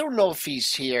I don't know if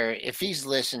he's here, if he's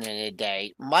listening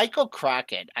today. Michael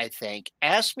Crockett, I think,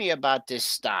 asked me about this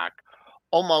stock.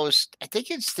 I think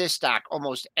it's this stock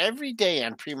almost every day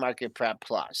on Pre-Market Prep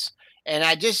Plus. And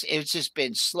it's just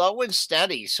been slow and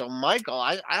steady. So, Michael,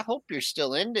 I hope you're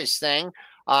still in this thing.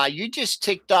 You just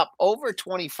ticked up over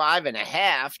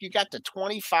 25.5. You got the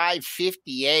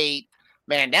 25.58.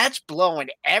 Man, that's blowing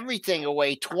everything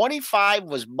away. 25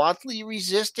 was monthly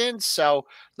resistance. So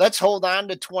let's hold on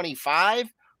to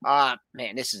 25. Man,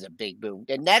 this is a big boom.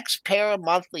 The next pair of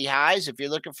monthly highs, if you're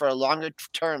looking for a longer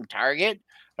term target,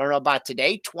 I don't know about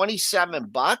today,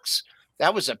 $27.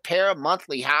 That was a pair of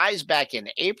monthly highs back in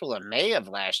April and May of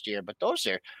last year. But those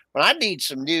are when I need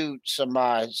some new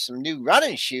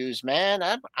running shoes, man.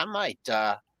 I might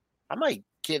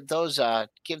give those a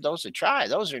try.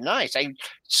 Those are nice. I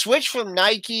switched from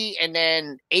Nike and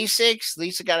then Asics.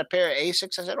 Lisa got a pair of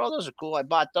Asics. I said, "Oh, those are cool." I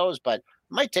bought those, but I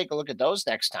might take a look at those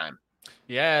next time.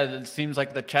 Yeah, it seems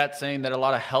like the chat's saying that a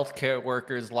lot of healthcare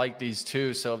workers like these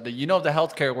too. So if the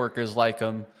healthcare workers like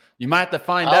them, you might have to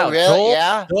find out. Really? Joel,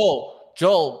 yeah.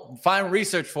 Joel, find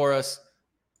research for us.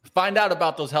 Find out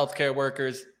about those healthcare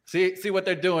workers. See what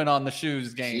they're doing on the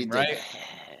shoes game, right?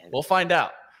 We'll find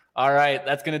out. All right,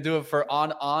 that's going to do it for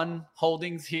on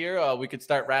holdings here. We could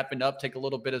start wrapping up, take a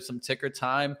little bit of some ticker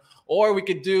time, or we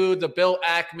could do the Bill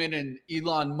Ackman and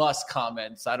Elon Musk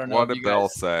comments. I don't know what did Bill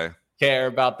say. Care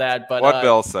about that, but what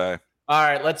Bill say? All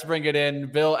right, let's bring it in.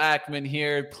 Bill Ackman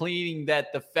here pleading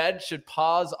that the Fed should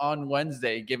pause on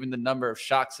Wednesday, given the number of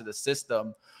shocks to the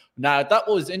system. Now, I thought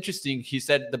what was interesting, he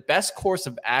said the best course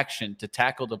of action to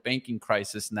tackle the banking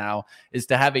crisis now is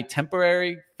to have a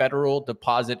temporary Federal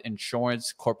Deposit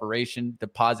Insurance Corporation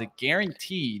deposit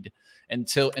guaranteed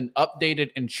until an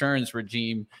updated insurance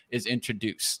regime is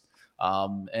introduced.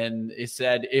 And it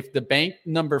said if the bank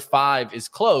number 5 is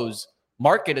closed,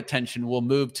 market attention will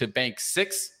move to bank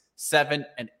 6, 7,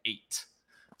 and 8.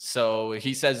 So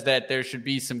he says that there should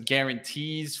be some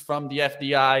guarantees from the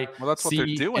FDI. Well, that's what they're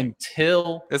doing.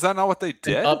 Until is that not what they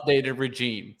did? An updated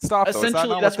regime. Stop.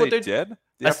 Essentially, that's what they did.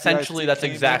 Essentially, that's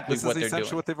exactly what they're doing.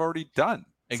 Essentially what they've already done.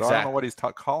 Exactly. So I don't know what he's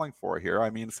calling for here.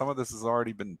 I mean, some of this has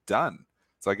already been done.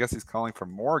 So I guess he's calling for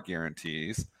more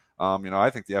guarantees. I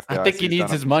think the FDIC. I think he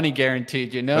needs his money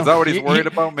guaranteed. Is that what he's worried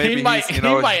about? Maybe he might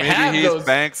he's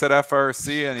banks at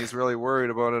FRC and he's really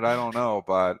worried about it. I don't know,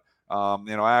 but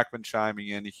Ackman chiming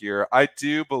in here. I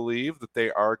do believe that they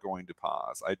are going to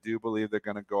pause. I do believe they're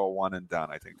going to go one and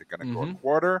done. I think they're going to go a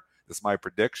quarter. This is my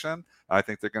prediction. I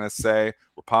think they're going to say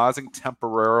we're pausing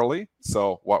temporarily.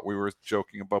 So what we were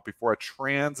joking about before, a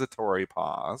transitory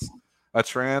pause. A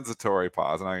transitory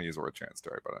pause, and I'm going to use the word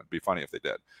transitory, but it'd be funny if they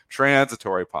did.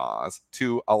 Transitory pause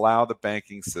to allow the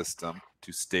banking system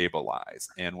to stabilize.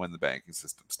 And when the banking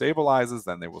system stabilizes,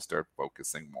 then they will start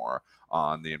focusing more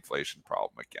on the inflation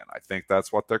problem again. I think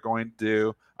that's what they're going to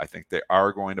do. I think they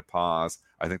are going to pause.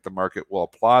 I think the market will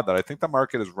applaud that. I think the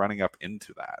market is running up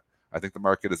into that. I think the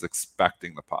market is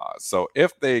expecting the pause. So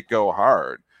if they go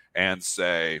hard and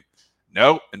say,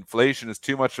 no, inflation is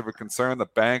too much of a concern. The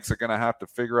banks are going to have to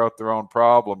figure out their own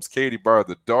problems. Katie barred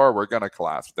the door. We're going to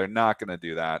collapse. They're not going to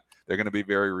do that. They're going to be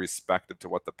very respective to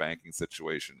what the banking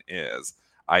situation is.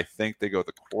 I think they go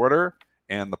the quarter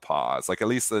and the pause. Like at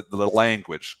least the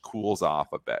language cools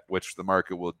off a bit, which the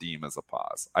market will deem as a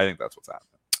pause. I think that's what's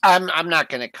happening. I'm not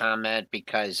going to comment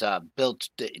because Bill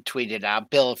tweeted out.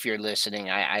 Bill, if you're listening,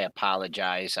 I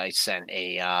apologize. I sent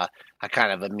a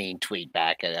kind of a mean tweet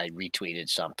back, and I retweeted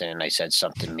something, and I said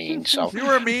something mean. So you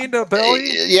were mean to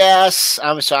Billy? Yes.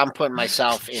 I'm putting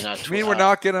myself in a. You mean we're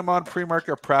not getting him on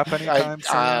pre-market prep anytime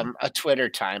soon? A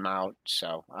Twitter timeout.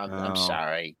 So I'm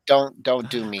sorry. Don't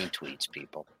do mean tweets,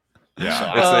 people. Yeah,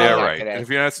 so, right.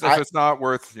 If it's not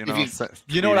worth, you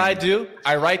know what I do?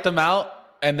 I write them out.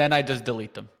 And then I just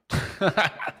delete them. Yeah,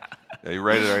 you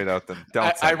write it right out. Then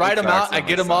I write them out. I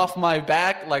get them off my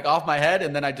back, like off my head,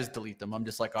 and then I just delete them. I'm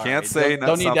just like, all can't right, say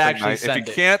don't need to actually nice. send it. If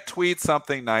you can't tweet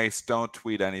something nice, don't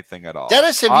tweet anything at all.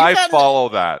 Dennis, I follow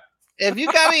that. Have you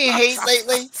got any hate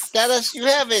lately, Dennis? You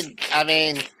haven't. I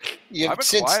mean, I've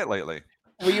been quiet lately.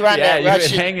 Were you on that Russian? You've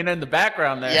been hanging in the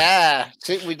background there. Yeah.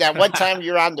 That one time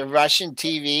you were on the Russian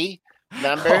TV.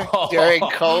 Remember during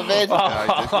COVID?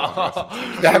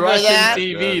 Remember that?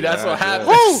 TV. That's what happened.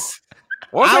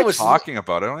 What was I talking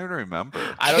about? I don't even remember.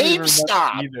 I don't even remember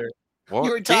either. Well,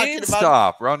 you were talking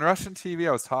GameStop. We're on Russian TV.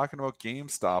 I was talking about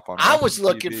GameStop on Russian was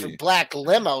looking for black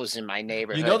limos in my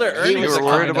neighborhood. You know their earnings. You were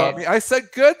worried about me. I said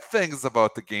good things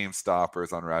about the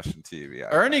GameStoppers on Russian TV.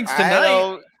 Earnings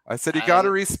tonight. I said you got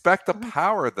to respect the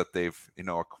power that they've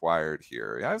acquired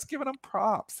here. I was giving them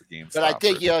props. The GameStop. But I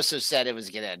think you also said it was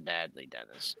going to end badly,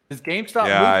 Dennis. Is GameStop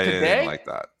moved today? I didn't like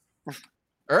that.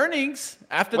 Earnings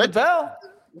after the bell.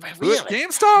 Really?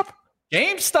 GameStop.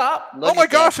 Oh my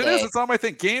gosh, it is. It's on my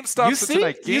thing. GameStop's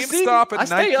tonight. GameStop and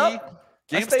Nike.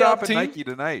 GameStop and Nike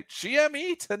tonight.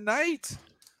 GME tonight.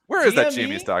 Where is that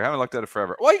GME stock? I haven't looked at it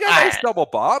forever. Well, you got a nice double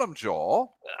bottom,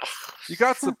 Joel. You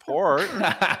got support.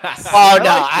 Oh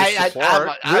no,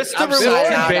 I'm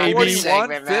reward, baby.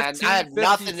 Segment, man. I have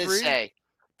nothing to say.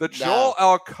 The Joel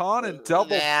Alcon and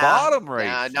double bottom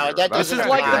rate. No, this is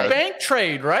like the bank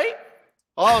trade, right?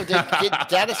 Oh,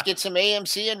 Dennis, get some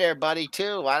AMC in there, buddy,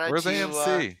 too. Why don't Where's you?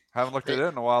 AMC? Haven't looked at it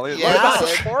in a while either. Yeah, What about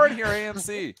support here,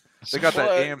 AMC? They got that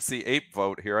AMC ape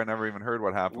vote here. I never even heard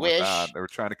what happened with that. They were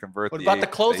trying to convert. What about the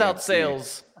closeout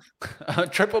sales?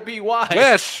 Triple BY.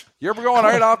 Wish, you're going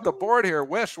right off the board here.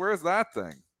 Wish, where's that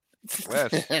thing?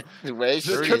 Wish.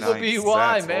 The Triple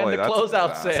BY, man. Holy, the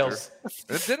closeout sales.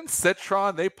 It didn't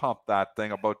Citron. They pumped that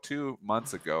thing about 2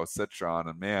 months ago. Citron,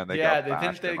 and man, they got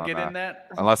didn't they get in that?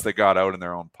 Unless they got out in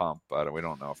their own pump, but we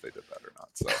don't know if they did that or not.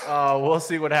 So we'll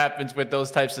see what happens with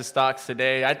those types of stocks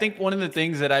today. I think one of the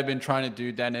things that I've been trying to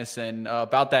do, Dennis, and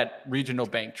about that regional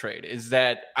bank trade is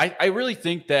that I really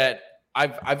think that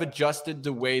I've adjusted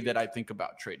the way that I think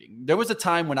about trading. There was a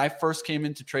time when I first came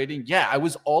into trading. Yeah, I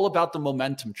was all about the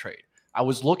momentum trade. I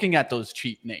was looking at those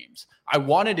cheap names. I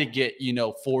wanted to get,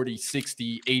 40,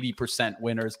 60, 80%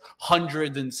 winners,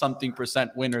 100 and something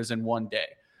percent winners in one day.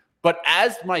 But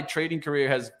as my trading career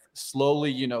has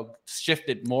slowly,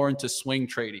 shifted more into swing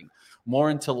trading,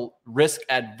 more into risk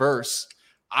adverse,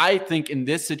 I think in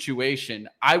this situation,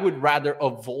 I would rather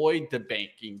avoid the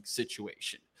banking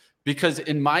situation. Because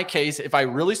in my case, if I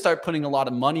really start putting a lot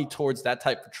of money towards that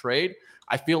type of trade,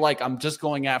 I feel like I'm just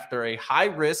going after a high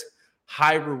risk,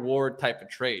 high reward type of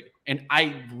trade. And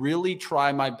I really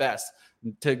try my best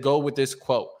to go with this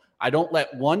quote. I don't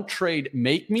let one trade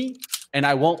make me, and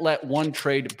I won't let one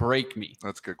trade break me.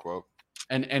 That's a good quote.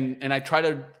 And I try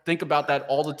to think about that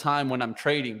all the time when I'm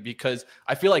trading, because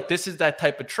I feel like this is that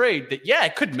type of trade that,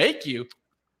 it could make you,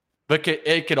 but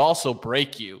it could also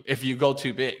break you if you go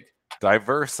too big.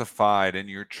 Diversified in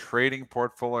your trading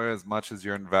portfolio as much as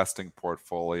your investing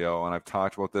portfolio. And I've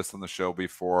talked about this on the show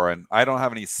before, and I don't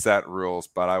have any set rules,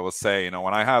 but I will say,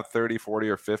 when I have 30, 40,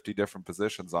 or 50 different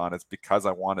positions on, it's because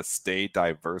I want to stay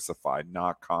diversified,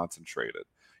 not concentrated.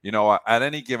 At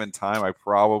any given time, I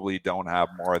probably don't have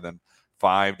more than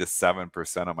 5 to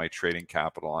 7% of my trading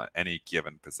capital on any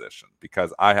given position,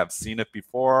 because I have seen it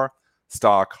before.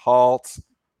 Stock halts,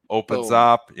 opens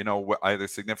up, either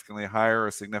significantly higher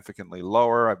or significantly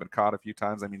lower. I've been caught a few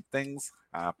times. I mean, things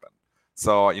happen.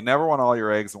 So you never want all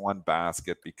your eggs in one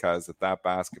basket, because if that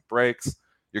basket breaks,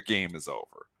 your game is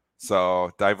over.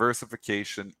 So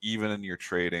diversification, even in your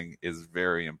trading, is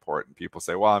very important. People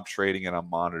say, well, I'm trading and I'm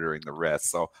monitoring the risk,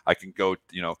 so I can go,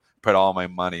 put all my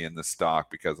money in the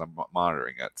stock because I'm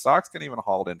monitoring it. Stocks can even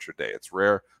halt intraday. It's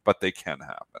rare, but they can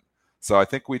happen. So I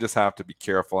think we just have to be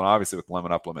careful. And obviously with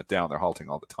limit up, limit down, they're halting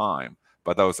all the time.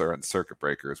 But those are in circuit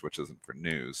breakers, which isn't for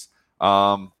news.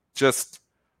 Just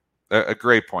a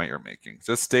great point you're making.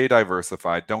 Just stay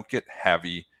diversified. Don't get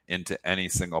heavy into any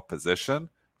single position,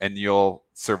 and you'll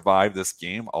survive this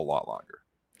game a lot longer.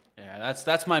 Yeah,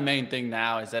 that's my main thing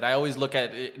now, is that I always look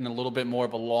at it in a little bit more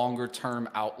of a longer term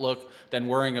outlook than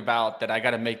worrying about that I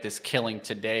got to make this killing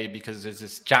today because there's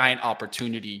this giant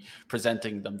opportunity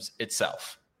presenting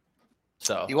itself.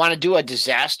 So you want to do a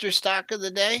disaster stock of the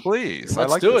day? Please.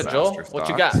 Let's do it, Joel. Stocks. What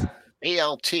you got?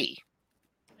 ALT.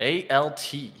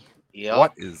 Yep.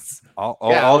 What is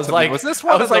was this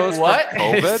one of those from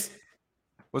COVID?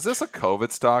 Was this a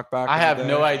COVID stock back? I have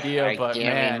no idea, I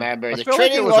can't remember. The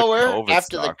trading lower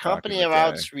after the company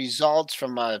announced results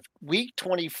from a week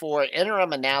 24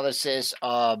 interim analysis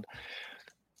of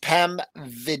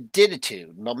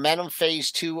pemvidutide, momentum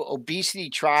phase 2 obesity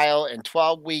trial, and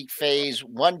 12-week phase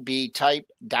 1B type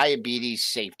diabetes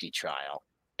safety trial.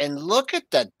 And look at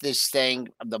this thing.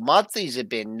 The monthlies have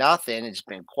been nothing. It's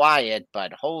been quiet,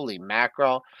 but holy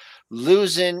mackerel,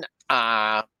 losing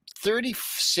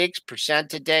 36%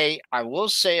 today. I will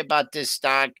say about this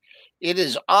stock, it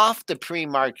is off the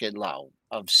pre-market low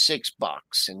of $6.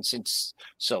 And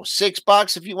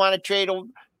 $6 if you want to trade a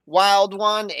wild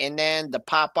one, and then the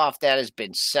pop off that has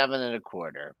been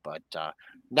 7.25, but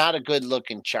not a good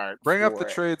looking chart. Bring up the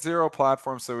Trade Zero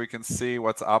platform so we can see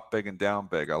what's up big and down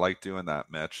big. I like doing that,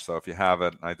 Mitch. So if you have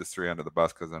it, I just threw you under the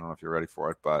bus because I don't know if you're ready for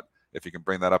it, but if you can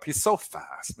bring that up. He's so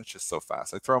fast. Mitch is so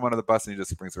fast. I throw him under the bus and he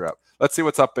just brings her up. Let's see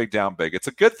what's up big, down big. It's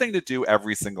a good thing to do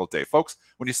every single day. Folks,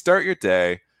 when you start your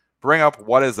day, bring up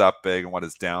what is up big and what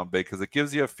is down big, because it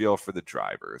gives you a feel for the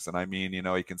drivers. And I mean,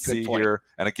 you can see here.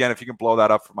 And again, if you can blow that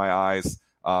up for my eyes,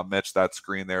 Mitch, that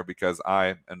screen there, because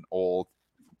I am old,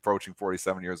 approaching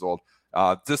 47 years old.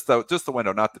 Just the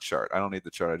window, not the chart. I don't need the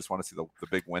chart. I just want to see the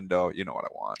big window. You know what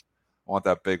I want. I want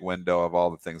that big window of all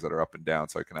the things that are up and down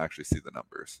so I can actually see the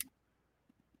numbers.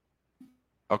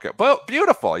 Okay, but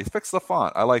beautiful. You fixed the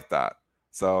font. I like that.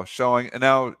 So showing, and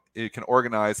now you can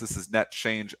organize. This is net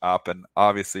change up, and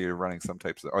obviously you're running some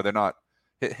types of, or they're not.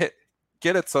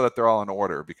 Get it so that they're all in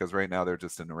order, because right now they're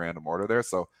just in a random order there.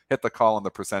 So hit the column, the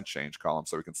percent change column,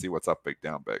 so we can see what's up big,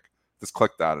 down big. Just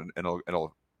click that, and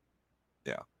it'll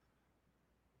yeah.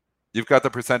 You've got the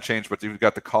percent change, but you've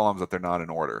got the columns that they're not in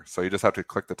order. So you just have to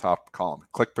click the top column.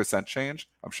 Click percent change.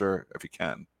 I'm sure if you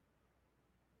can.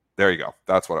 There you go.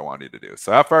 That's what I wanted you to do.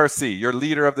 So FRC, your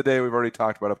leader of the day, we've already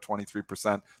talked about, up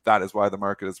 23%. That is why the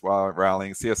market is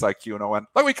rallying. CSIQ and ON.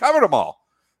 Look, we covered them all.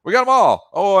 We got them all.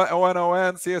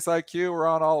 ON, CSIQ, we're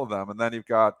on all of them. And then you've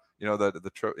got,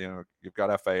 you've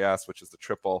got FAS, which is the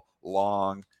triple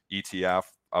long ETF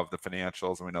of the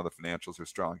financials, and we know the financials are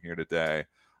strong here today.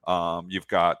 You've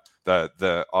got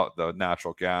the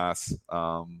natural gas,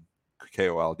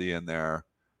 KOLD in there.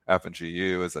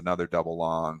 F&GU is another double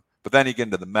long. But then you get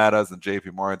into the Metas and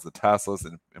JP Morgans, the Teslas,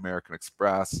 and American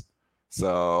Express.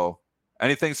 So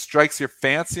anything strikes your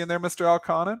fancy in there, Mr.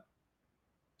 Alconin?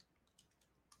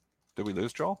 Did we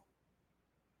lose Joel?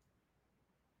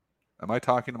 Am I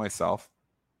talking to myself?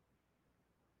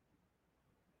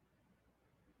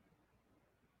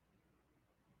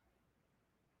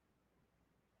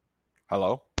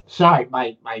 Hello? Sorry,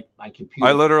 my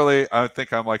computer. I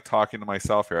think I'm like talking to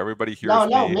myself here. Everybody hears me.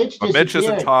 No, Mitch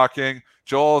isn't talking.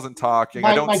 Joel isn't talking.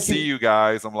 I don't see you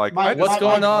guys. I'm like, what's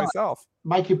going on? Myself.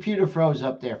 My computer froze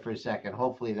up there for a second.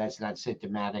 Hopefully that's not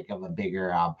symptomatic of a bigger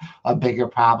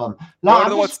problem. No, go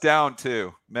to what's down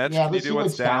too. Mitch, yeah, can you do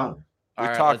what's down? We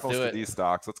talked most of these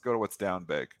stocks. Let's go to what's down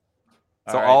big.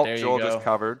 So Alt, Joel just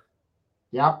covered.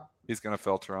 Yep. He's going to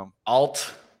filter them.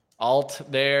 Alt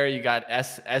there. You got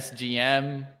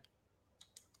SGM.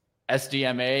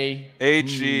 SDMA.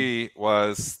 AG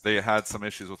was, they had some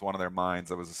issues with one of their mines.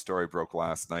 That was a story broke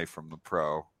last night from the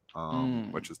Pro.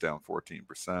 which is down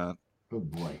 14%. Oh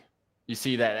boy. You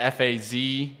see that FAZ,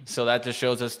 so that just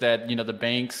shows us that, the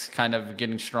bank's kind of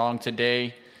getting strong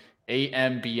today.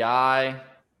 AMBI.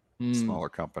 Smaller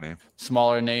company.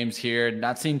 Smaller names here.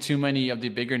 Not seeing too many of the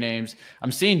bigger names.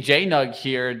 I'm seeing JNUG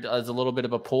here as a little bit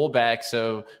of a pullback,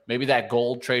 so maybe that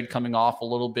gold trade coming off a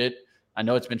little bit. I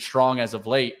know it's been strong as of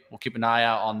late. We'll keep an eye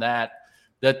out on that.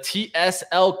 The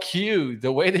TSLQ,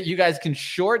 the way that you guys can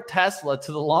short Tesla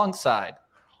to the long side.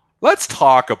 Let's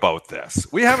talk about this.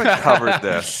 We haven't covered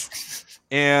this.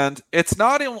 And it's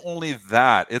not only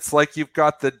that. It's like you've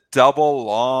got the double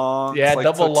long. Yeah, like,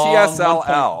 double so long.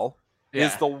 TSLL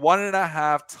is the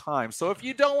 1.5 times. So if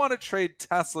you don't want to trade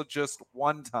Tesla just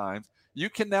one time, you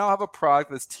can now have a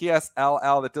product that's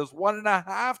TSLL that does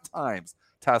 1.5 times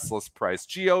Tesla's price.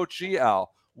 GOGL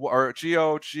or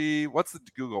GOG. What's the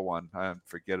Google one? I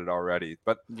forget it already.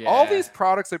 But all these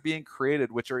products are being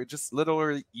created, which are just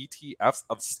literally ETFs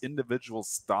of individual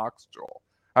stocks, Joel.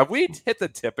 Have we hit the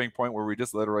tipping point where we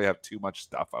just literally have too much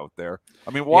stuff out there?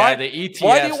 I mean, why do you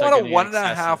want a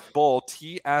 1.5 bull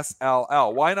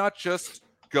TSLL? Why not just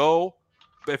go,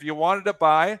 if you wanted to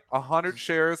buy 100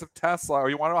 shares of Tesla or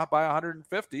you want to buy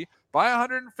 150, buy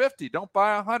 150. Don't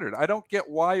buy 100. I don't get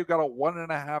why you got a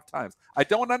 1.5 times. I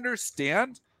don't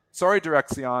understand. Sorry,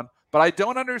 Direxion, but I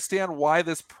don't understand why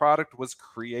this product was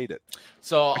created.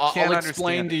 So I'll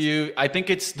explain to you. I think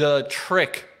it's the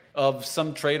trick of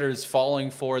some traders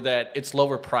falling for that it's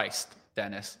lower priced,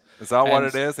 Dennis. Is that what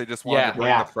it is? They just wanted to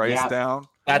bring the price down?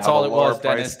 That's all it was,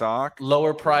 Dennis. Stock?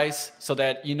 Lower price so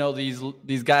that,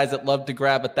 these guys that love to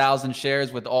grab 1,000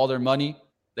 shares with all their money,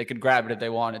 they could grab it if they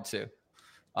wanted to.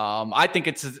 I think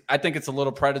it's a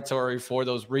little predatory for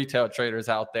those retail traders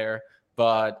out there,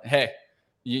 but hey,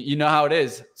 you know how it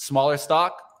is. Smaller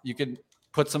stock, you could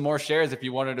put some more shares if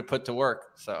you wanted to put to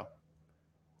work. So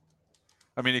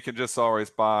I mean, you can just always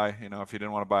buy, if you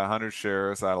didn't want to buy 100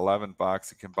 shares at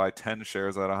 $11, you can buy 10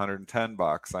 shares at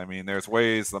 $110. I mean, there's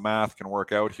ways the math can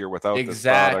work out here without this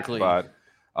product. But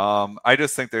I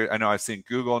just think I know I've seen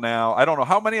Google now. I don't know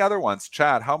how many other ones,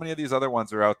 Chad, how many of these other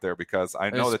ones are out there? Because I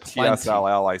know the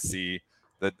TSLL I see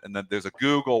that, and then there's a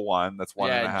Google one that's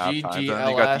 1.5 times. And then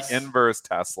you got the inverse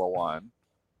Tesla one.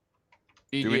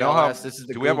 EGLS, do we know how?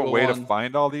 Do we have a way to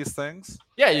find all these things?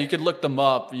 Yeah, you could look them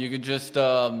up. You could just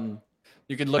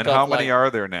you can look up how many are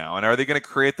there now, and are they going to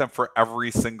create them for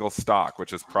every single stock,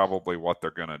 which is probably what they're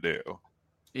going to do?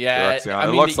 Yeah,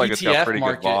 it looks like it's got pretty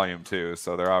good volume too,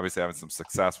 so they're obviously having some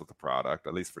success with the product,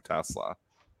 at least for Tesla.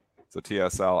 So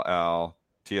TSLL,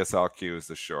 TSLQ is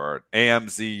the short.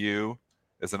 AMZU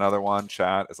is another one.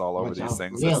 Chat is all over these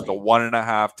things. Really? It's the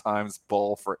 1.5 times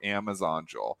bull for Amazon.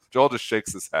 Joel just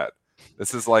shakes his head.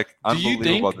 This is like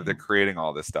unbelievable that they're creating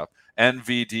all this stuff.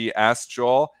 NVDS,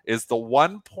 Joel, is the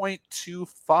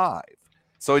 1.25.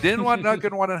 So he didn't want not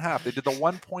good 1.5. They did the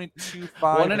 1.25.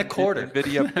 1.25.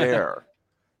 NVIDIA bear.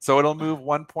 So it'll move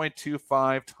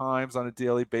 1.25 times on a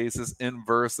daily basis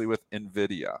inversely with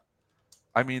NVIDIA.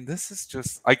 I mean, this is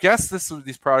just, I guess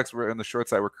these products were in the short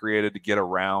side were created to get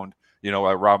around,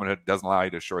 Robinhood doesn't allow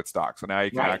you to short stock. So now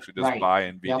you can actually just buy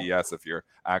NVDS if you're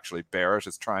actually bearish.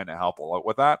 It's trying to help a lot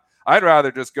with that. I'd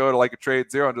rather just go to like a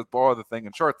Trade Zero and just borrow the thing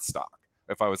and short the stock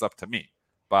if I was up to me.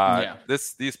 But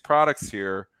these products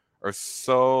here are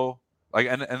so like,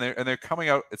 and they're coming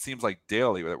out. It seems like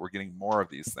daily that we're getting more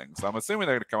of these things. So I'm assuming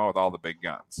they're going to come out with all the big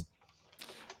guns.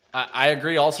 I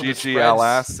agree. Also,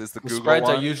 GGLS is the Google spreads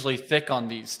one. Are usually thick on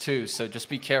these too, so just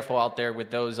be careful out there with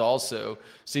those. Also,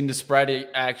 seeing the spread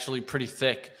actually pretty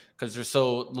thick because the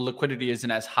liquidity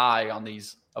isn't as high on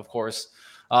these, of course.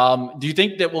 Do you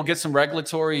think that we'll get some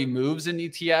regulatory moves in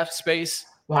ETF space?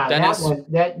 Wow, Dennis?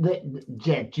 that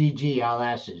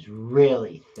GGLS is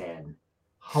really thin.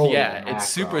 Holy mackerel. It's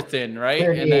super thin, right?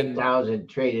 38,000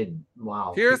 traded.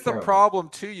 Wow. Here's the problem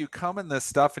too. You come in this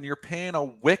stuff and you're paying a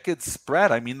wicked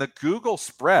spread. I mean, the Google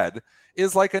spread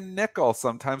is like a nickel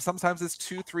sometimes. Sometimes it's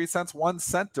 2, 3 cents, 1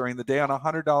 cent during the day on a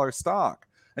 $100 stock.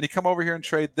 And you come over here and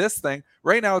trade this thing.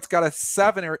 Right now, it's got a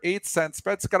 7 or 8 cent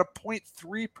spread. It's got a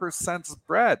 0.3%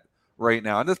 spread right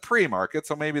now. And it's pre-market,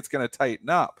 so maybe it's going to tighten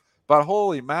up. But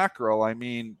holy mackerel, I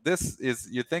mean,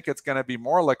 you think it's going to be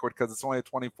more liquid because it's only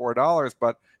 $24.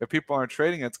 But if people aren't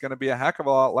trading it, it's going to be a heck of a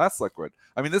lot less liquid.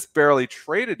 I mean, this barely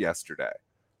traded yesterday.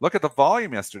 Look at the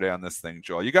volume yesterday on this thing,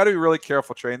 Joel. You got to be really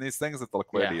careful trading these things if the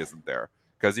liquidity isn't there.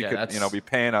 Because you could be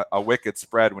paying a wicked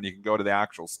spread when you can go to the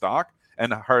actual stock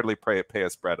and hardly pay a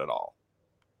spread at all.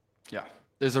 Yeah.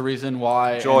 There's a reason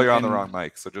why. Joel, you're on the wrong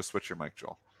mic, so just switch your mic,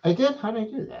 Joel. I did? How did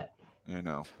I do that?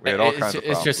 We had all kinds of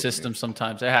problems. It's your system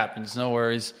sometimes. It happens. No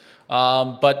worries.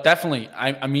 But definitely,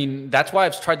 I mean, that's why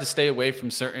I've tried to stay away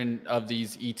from certain of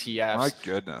these ETFs. My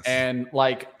goodness. And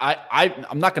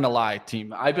I'm not going to lie,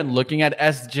 team. I've been looking at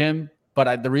SGIM,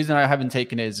 but the reason I haven't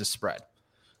taken it is the spread.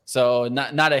 So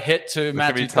not a hit to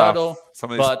Matthew Tuttle,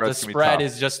 but the spread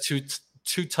is just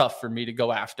too tough for me to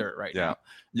go after it right now.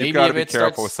 You've got to be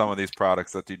careful with some of these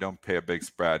products that you don't pay a big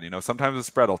spread. Sometimes the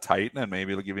spread will tighten and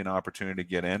maybe it'll give you an opportunity to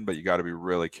get in, but you got to be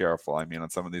really careful. I mean, on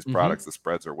some of these products, the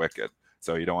spreads are wicked.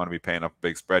 So you don't want to be paying up a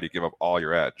big spread. You give up all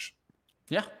your edge.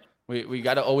 Yeah. We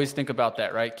got to always think about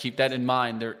that, right? Keep that in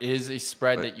mind. There is a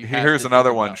spread that you have. Here's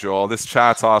another one, Joel. This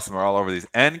chat's awesome. We're all over these.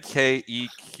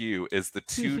 NKEQ is the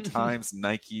 2 times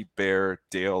Nike Bear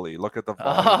daily. Look at the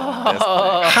volume in this thing.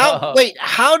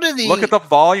 How do the look at the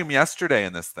volume yesterday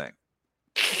in this thing?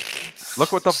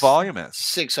 Look what the volume is.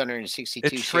 662.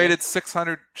 It traded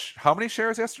 600. How many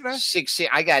shares yesterday?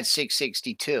 I got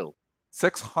 662.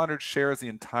 600 shares the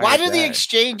entire Why do the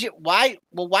exchange why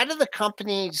do the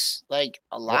companies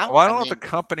allow I don't know if the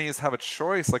companies have a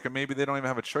choice, maybe they don't even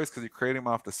have a choice because you're creating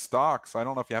them off the stock, so I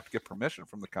don't know if you have to get permission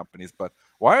from the companies, but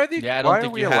why are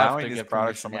we allowing these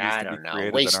products some of these to be created that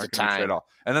aren't going to trade at all?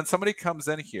 And then somebody comes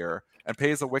in here and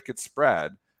pays a wicked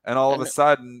spread, and all of a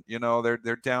sudden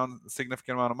they're down a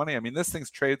significant amount of money. I mean, this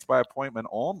thing's trades by appointment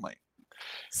only.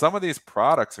 Some of these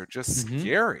products are just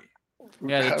scary.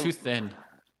 Yeah, they're too thin.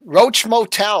 Roach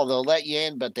Motel, they'll let you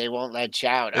in, but they won't let you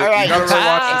out. All right. You gotta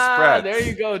watch the spread. There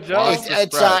you go, Joe.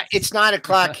 It's 9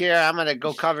 o'clock here. I'm going to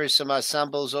go cover some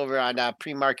symbols over on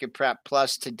Pre-Market Prep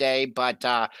Plus today, but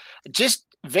just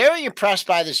very impressed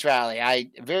by this rally.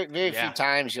 Very few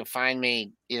times you'll find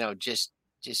me, just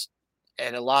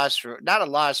at not a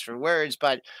loss for words,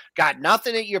 but got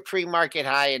nothing at your pre-market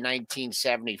high in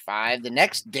 1975. The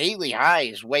next daily high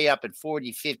is way up at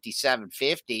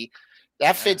 40.57.50.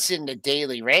 That fits in the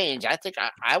daily range. I think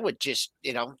I would just,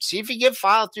 see if you get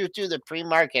followed through the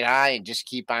pre-market high and just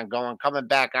keep on going, coming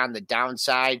back on the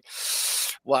downside.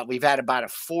 We've had about a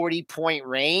 40-point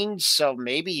range, so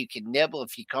maybe you can nibble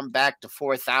if you come back to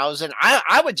 4,000.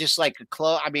 I would just like to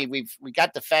close. I mean, we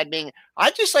got the Fed being.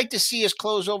 I'd just like to see us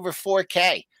close over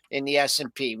 4K in the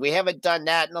S&P. We haven't done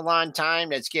that in a long time.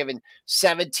 That's given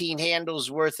 17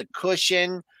 handles worth of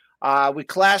cushion.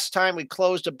 Last time we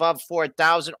closed above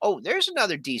 4,000. Oh, there's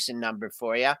another decent number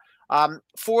for you.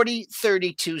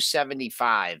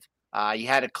 40.3275. You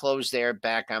had to close there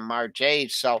back on March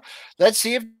 8th. So let's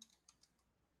see if.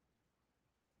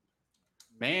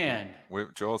 Man,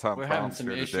 Joel's having problems some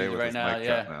here issues today with right his now. mic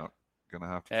cutting out. Gonna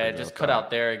have to. Yeah, just cut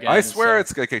out there again. I swear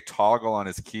it's like a toggle on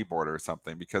his keyboard or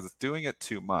something because it's doing it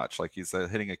too much. Like he's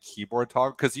hitting a keyboard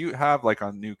toggle because you have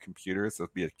on new computers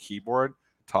there'll be a keyboard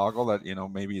toggle that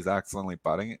maybe he's accidentally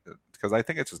butting it, because I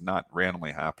think it's just not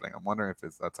randomly happening. I'm wondering if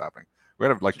that's happening. We're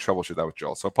gonna troubleshoot that with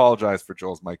Joel. So apologize for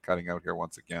Joel's mic cutting out here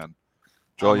once again.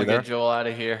 Joel, you there? Get Joel out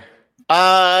of here.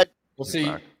 We'll see.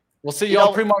 Back. We'll see you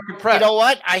on pre-market prep. You know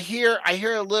what? I hear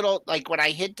a little when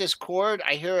I hit this cord.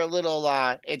 I hear a little.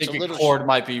 It's a little cord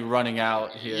might be running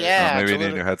out here. Yeah, maybe you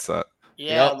need a new headset.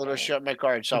 Yeah, a little short my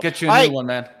cord. So we'll get you a new one,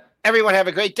 man. Everyone have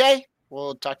a great day.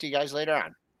 We'll talk to you guys later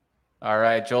on. All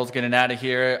right, Joel's getting out of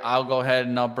here. I'll go ahead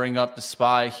and I'll bring up the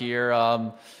SPY here.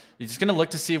 You're just going to look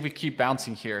to see if we keep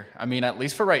bouncing here. I mean, at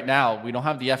least for right now, we don't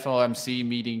have the FOMC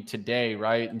meeting today,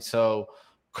 right? And so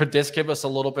could this give us a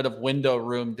little bit of window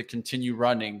room to continue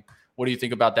running? What do you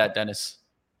think about that, Dennis?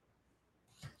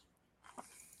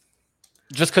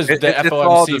 Just because the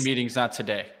FOMC meeting's not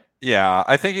today. Yeah,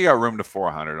 I think you got room to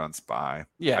 400 on SPY.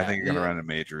 Yeah, I think you're going to run a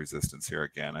major resistance here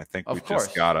again. I think we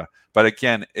just got to. But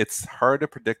again, it's hard to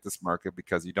predict this market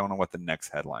because you don't know what the next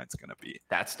headline is going to be.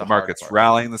 That's the market's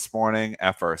rallying this morning.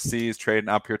 FRC is trading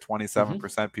up here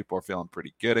 27%. People are feeling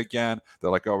pretty good again.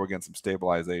 They're like, oh, we're getting some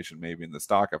stabilization maybe in the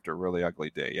stock after a really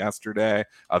ugly day yesterday.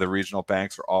 Other regional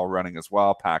banks are all running as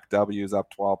well. PACW is up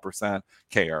 12%.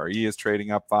 KRE is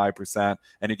trading up 5%.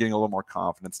 And you're getting a little more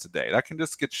confidence today. That can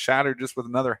just get shattered just with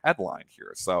another headline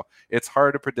here. So it's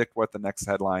hard to predict what the next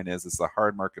headline is. It's a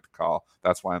hard market to call.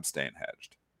 That's why I'm staying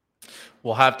hedged.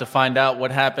 We'll have to find out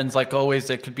what happens. Like always,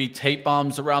 there could be tape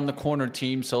bombs around the corner,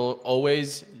 team. So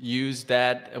always use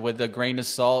that with a grain of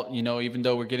salt. Even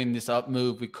though we're getting this up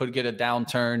move, we could get a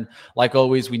downturn. Like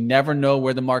always, we never know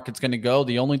where the market's going to go.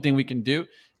 The only thing we can do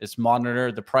is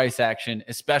monitor the price action,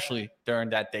 especially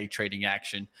during that day trading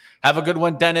action. Have a good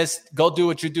one, Dennis. Go do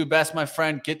what you do best, my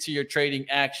friend. Get to your trading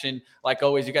action. Like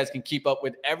always, you guys can keep up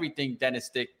with everything Dennis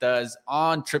Dick does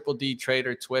on Triple D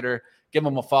Trader Twitter. Give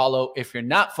him a follow. If you're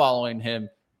not following him,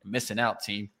 you're missing out,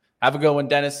 team. Have a good one,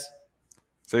 Dennis.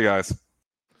 See you guys.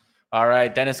 All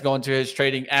right, Dennis going to his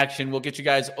trading action. We'll get you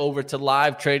guys over to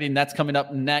live trading. That's coming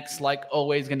up next. Like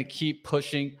always, going to keep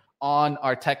pushing on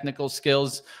our technical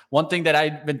skills. One thing that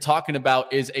I've been talking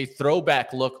about is a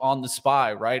throwback look on the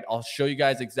SPY, right? I'll show you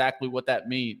guys exactly what that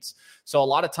means. So a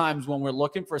lot of times when we're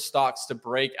looking for stocks to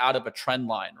break out of a trend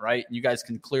line, right? You guys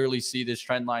can clearly see this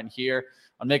trend line here.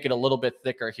 I'll make it a little bit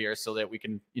thicker here so that we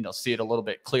can, see it a little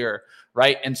bit clearer,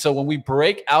 right? And so when we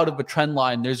break out of a trend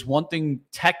line, there's one thing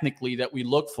technically that we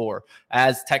look for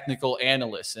as technical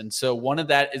analysts. And so one of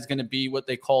that is going to be what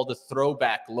they call the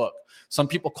throwback look. Some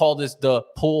people call this the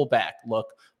pullback look,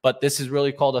 but this is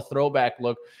really called a throwback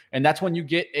look. And that's when you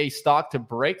get a stock to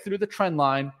break through the trend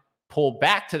line, pull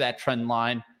back to that trend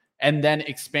line, and then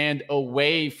expand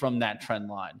away from that trend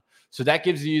line. So that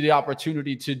gives you the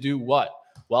opportunity to do what?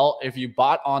 Well, if you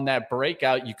bought on that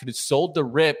breakout, you could have sold the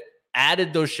rip,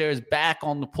 added those shares back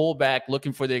on the pullback,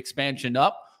 looking for the expansion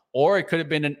up, or it could have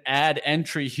been an add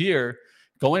entry here,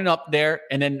 going up there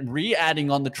and then re-adding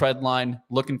on the trend line,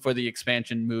 looking for the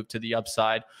expansion move to the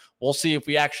upside. We'll see if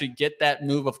we actually get that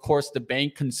move. Of course, the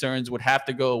bank concerns would have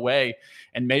to go away,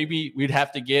 and maybe we'd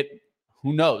have to get,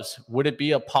 who knows, would it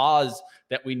be a pause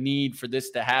that we need for this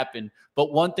to happen?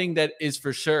 But one thing that is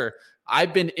for sure,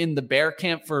 I've been in the bear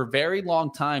camp for a very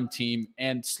long time, team,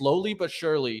 and slowly but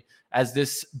surely, as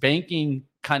this banking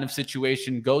kind of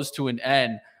situation goes to an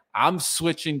end, I'm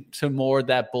switching to more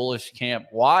that bullish camp.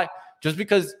 Why? Just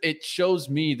because it shows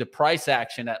me the price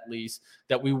action, at least,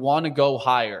 that we want to go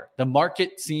higher. The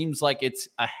market seems like it's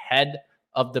ahead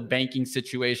of the banking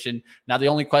situation. Now, the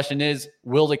only question is,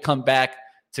 will it come back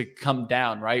to come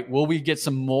down, right? Will we get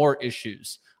some more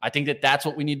issues? I think that that's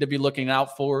what we need to be looking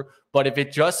out for. But if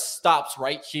it just stops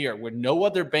right here where no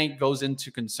other bank goes into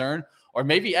concern, or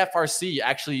maybe FRC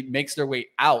actually makes their way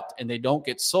out and they don't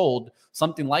get sold,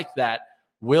 something like that,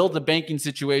 will the banking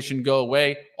situation go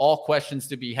away? All questions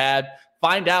to be had.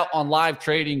 Find out on live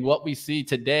trading what we see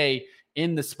today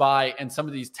in the SPY and some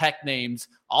of these tech names.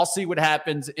 I'll see what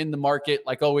happens in the market.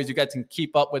 Like always, you guys can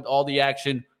keep up with all the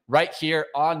action right here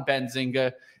on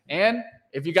Benzinga. And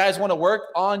if you guys want to work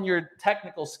on your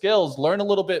technical skills, learn a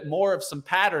little bit more of some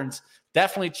patterns,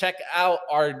 definitely check out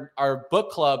our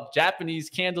book club. Japanese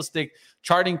Candlestick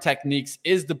Charting Techniques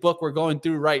is the book we're going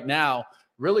through right now.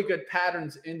 Really good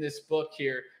patterns in this book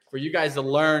here for you guys to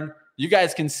learn. You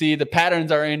guys can see the patterns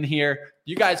are in here.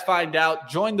 You guys find out,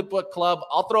 join the book club.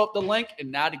 I'll throw up the link. And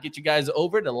now to get you guys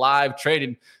over to live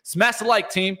trading, smash the like,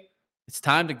 team. It's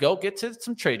time to go get to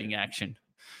some trading action.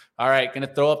 All right, going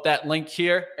to throw up that link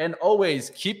here. And always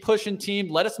keep pushing, team.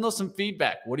 Let us know some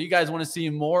feedback. What do you guys want to see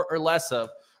more or less of?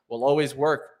 We'll always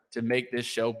work to make this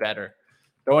show better.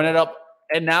 Throwing it up.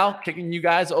 And now kicking you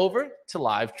guys over to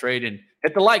live trading.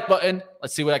 Hit the like button.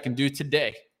 Let's see what I can do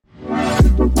today.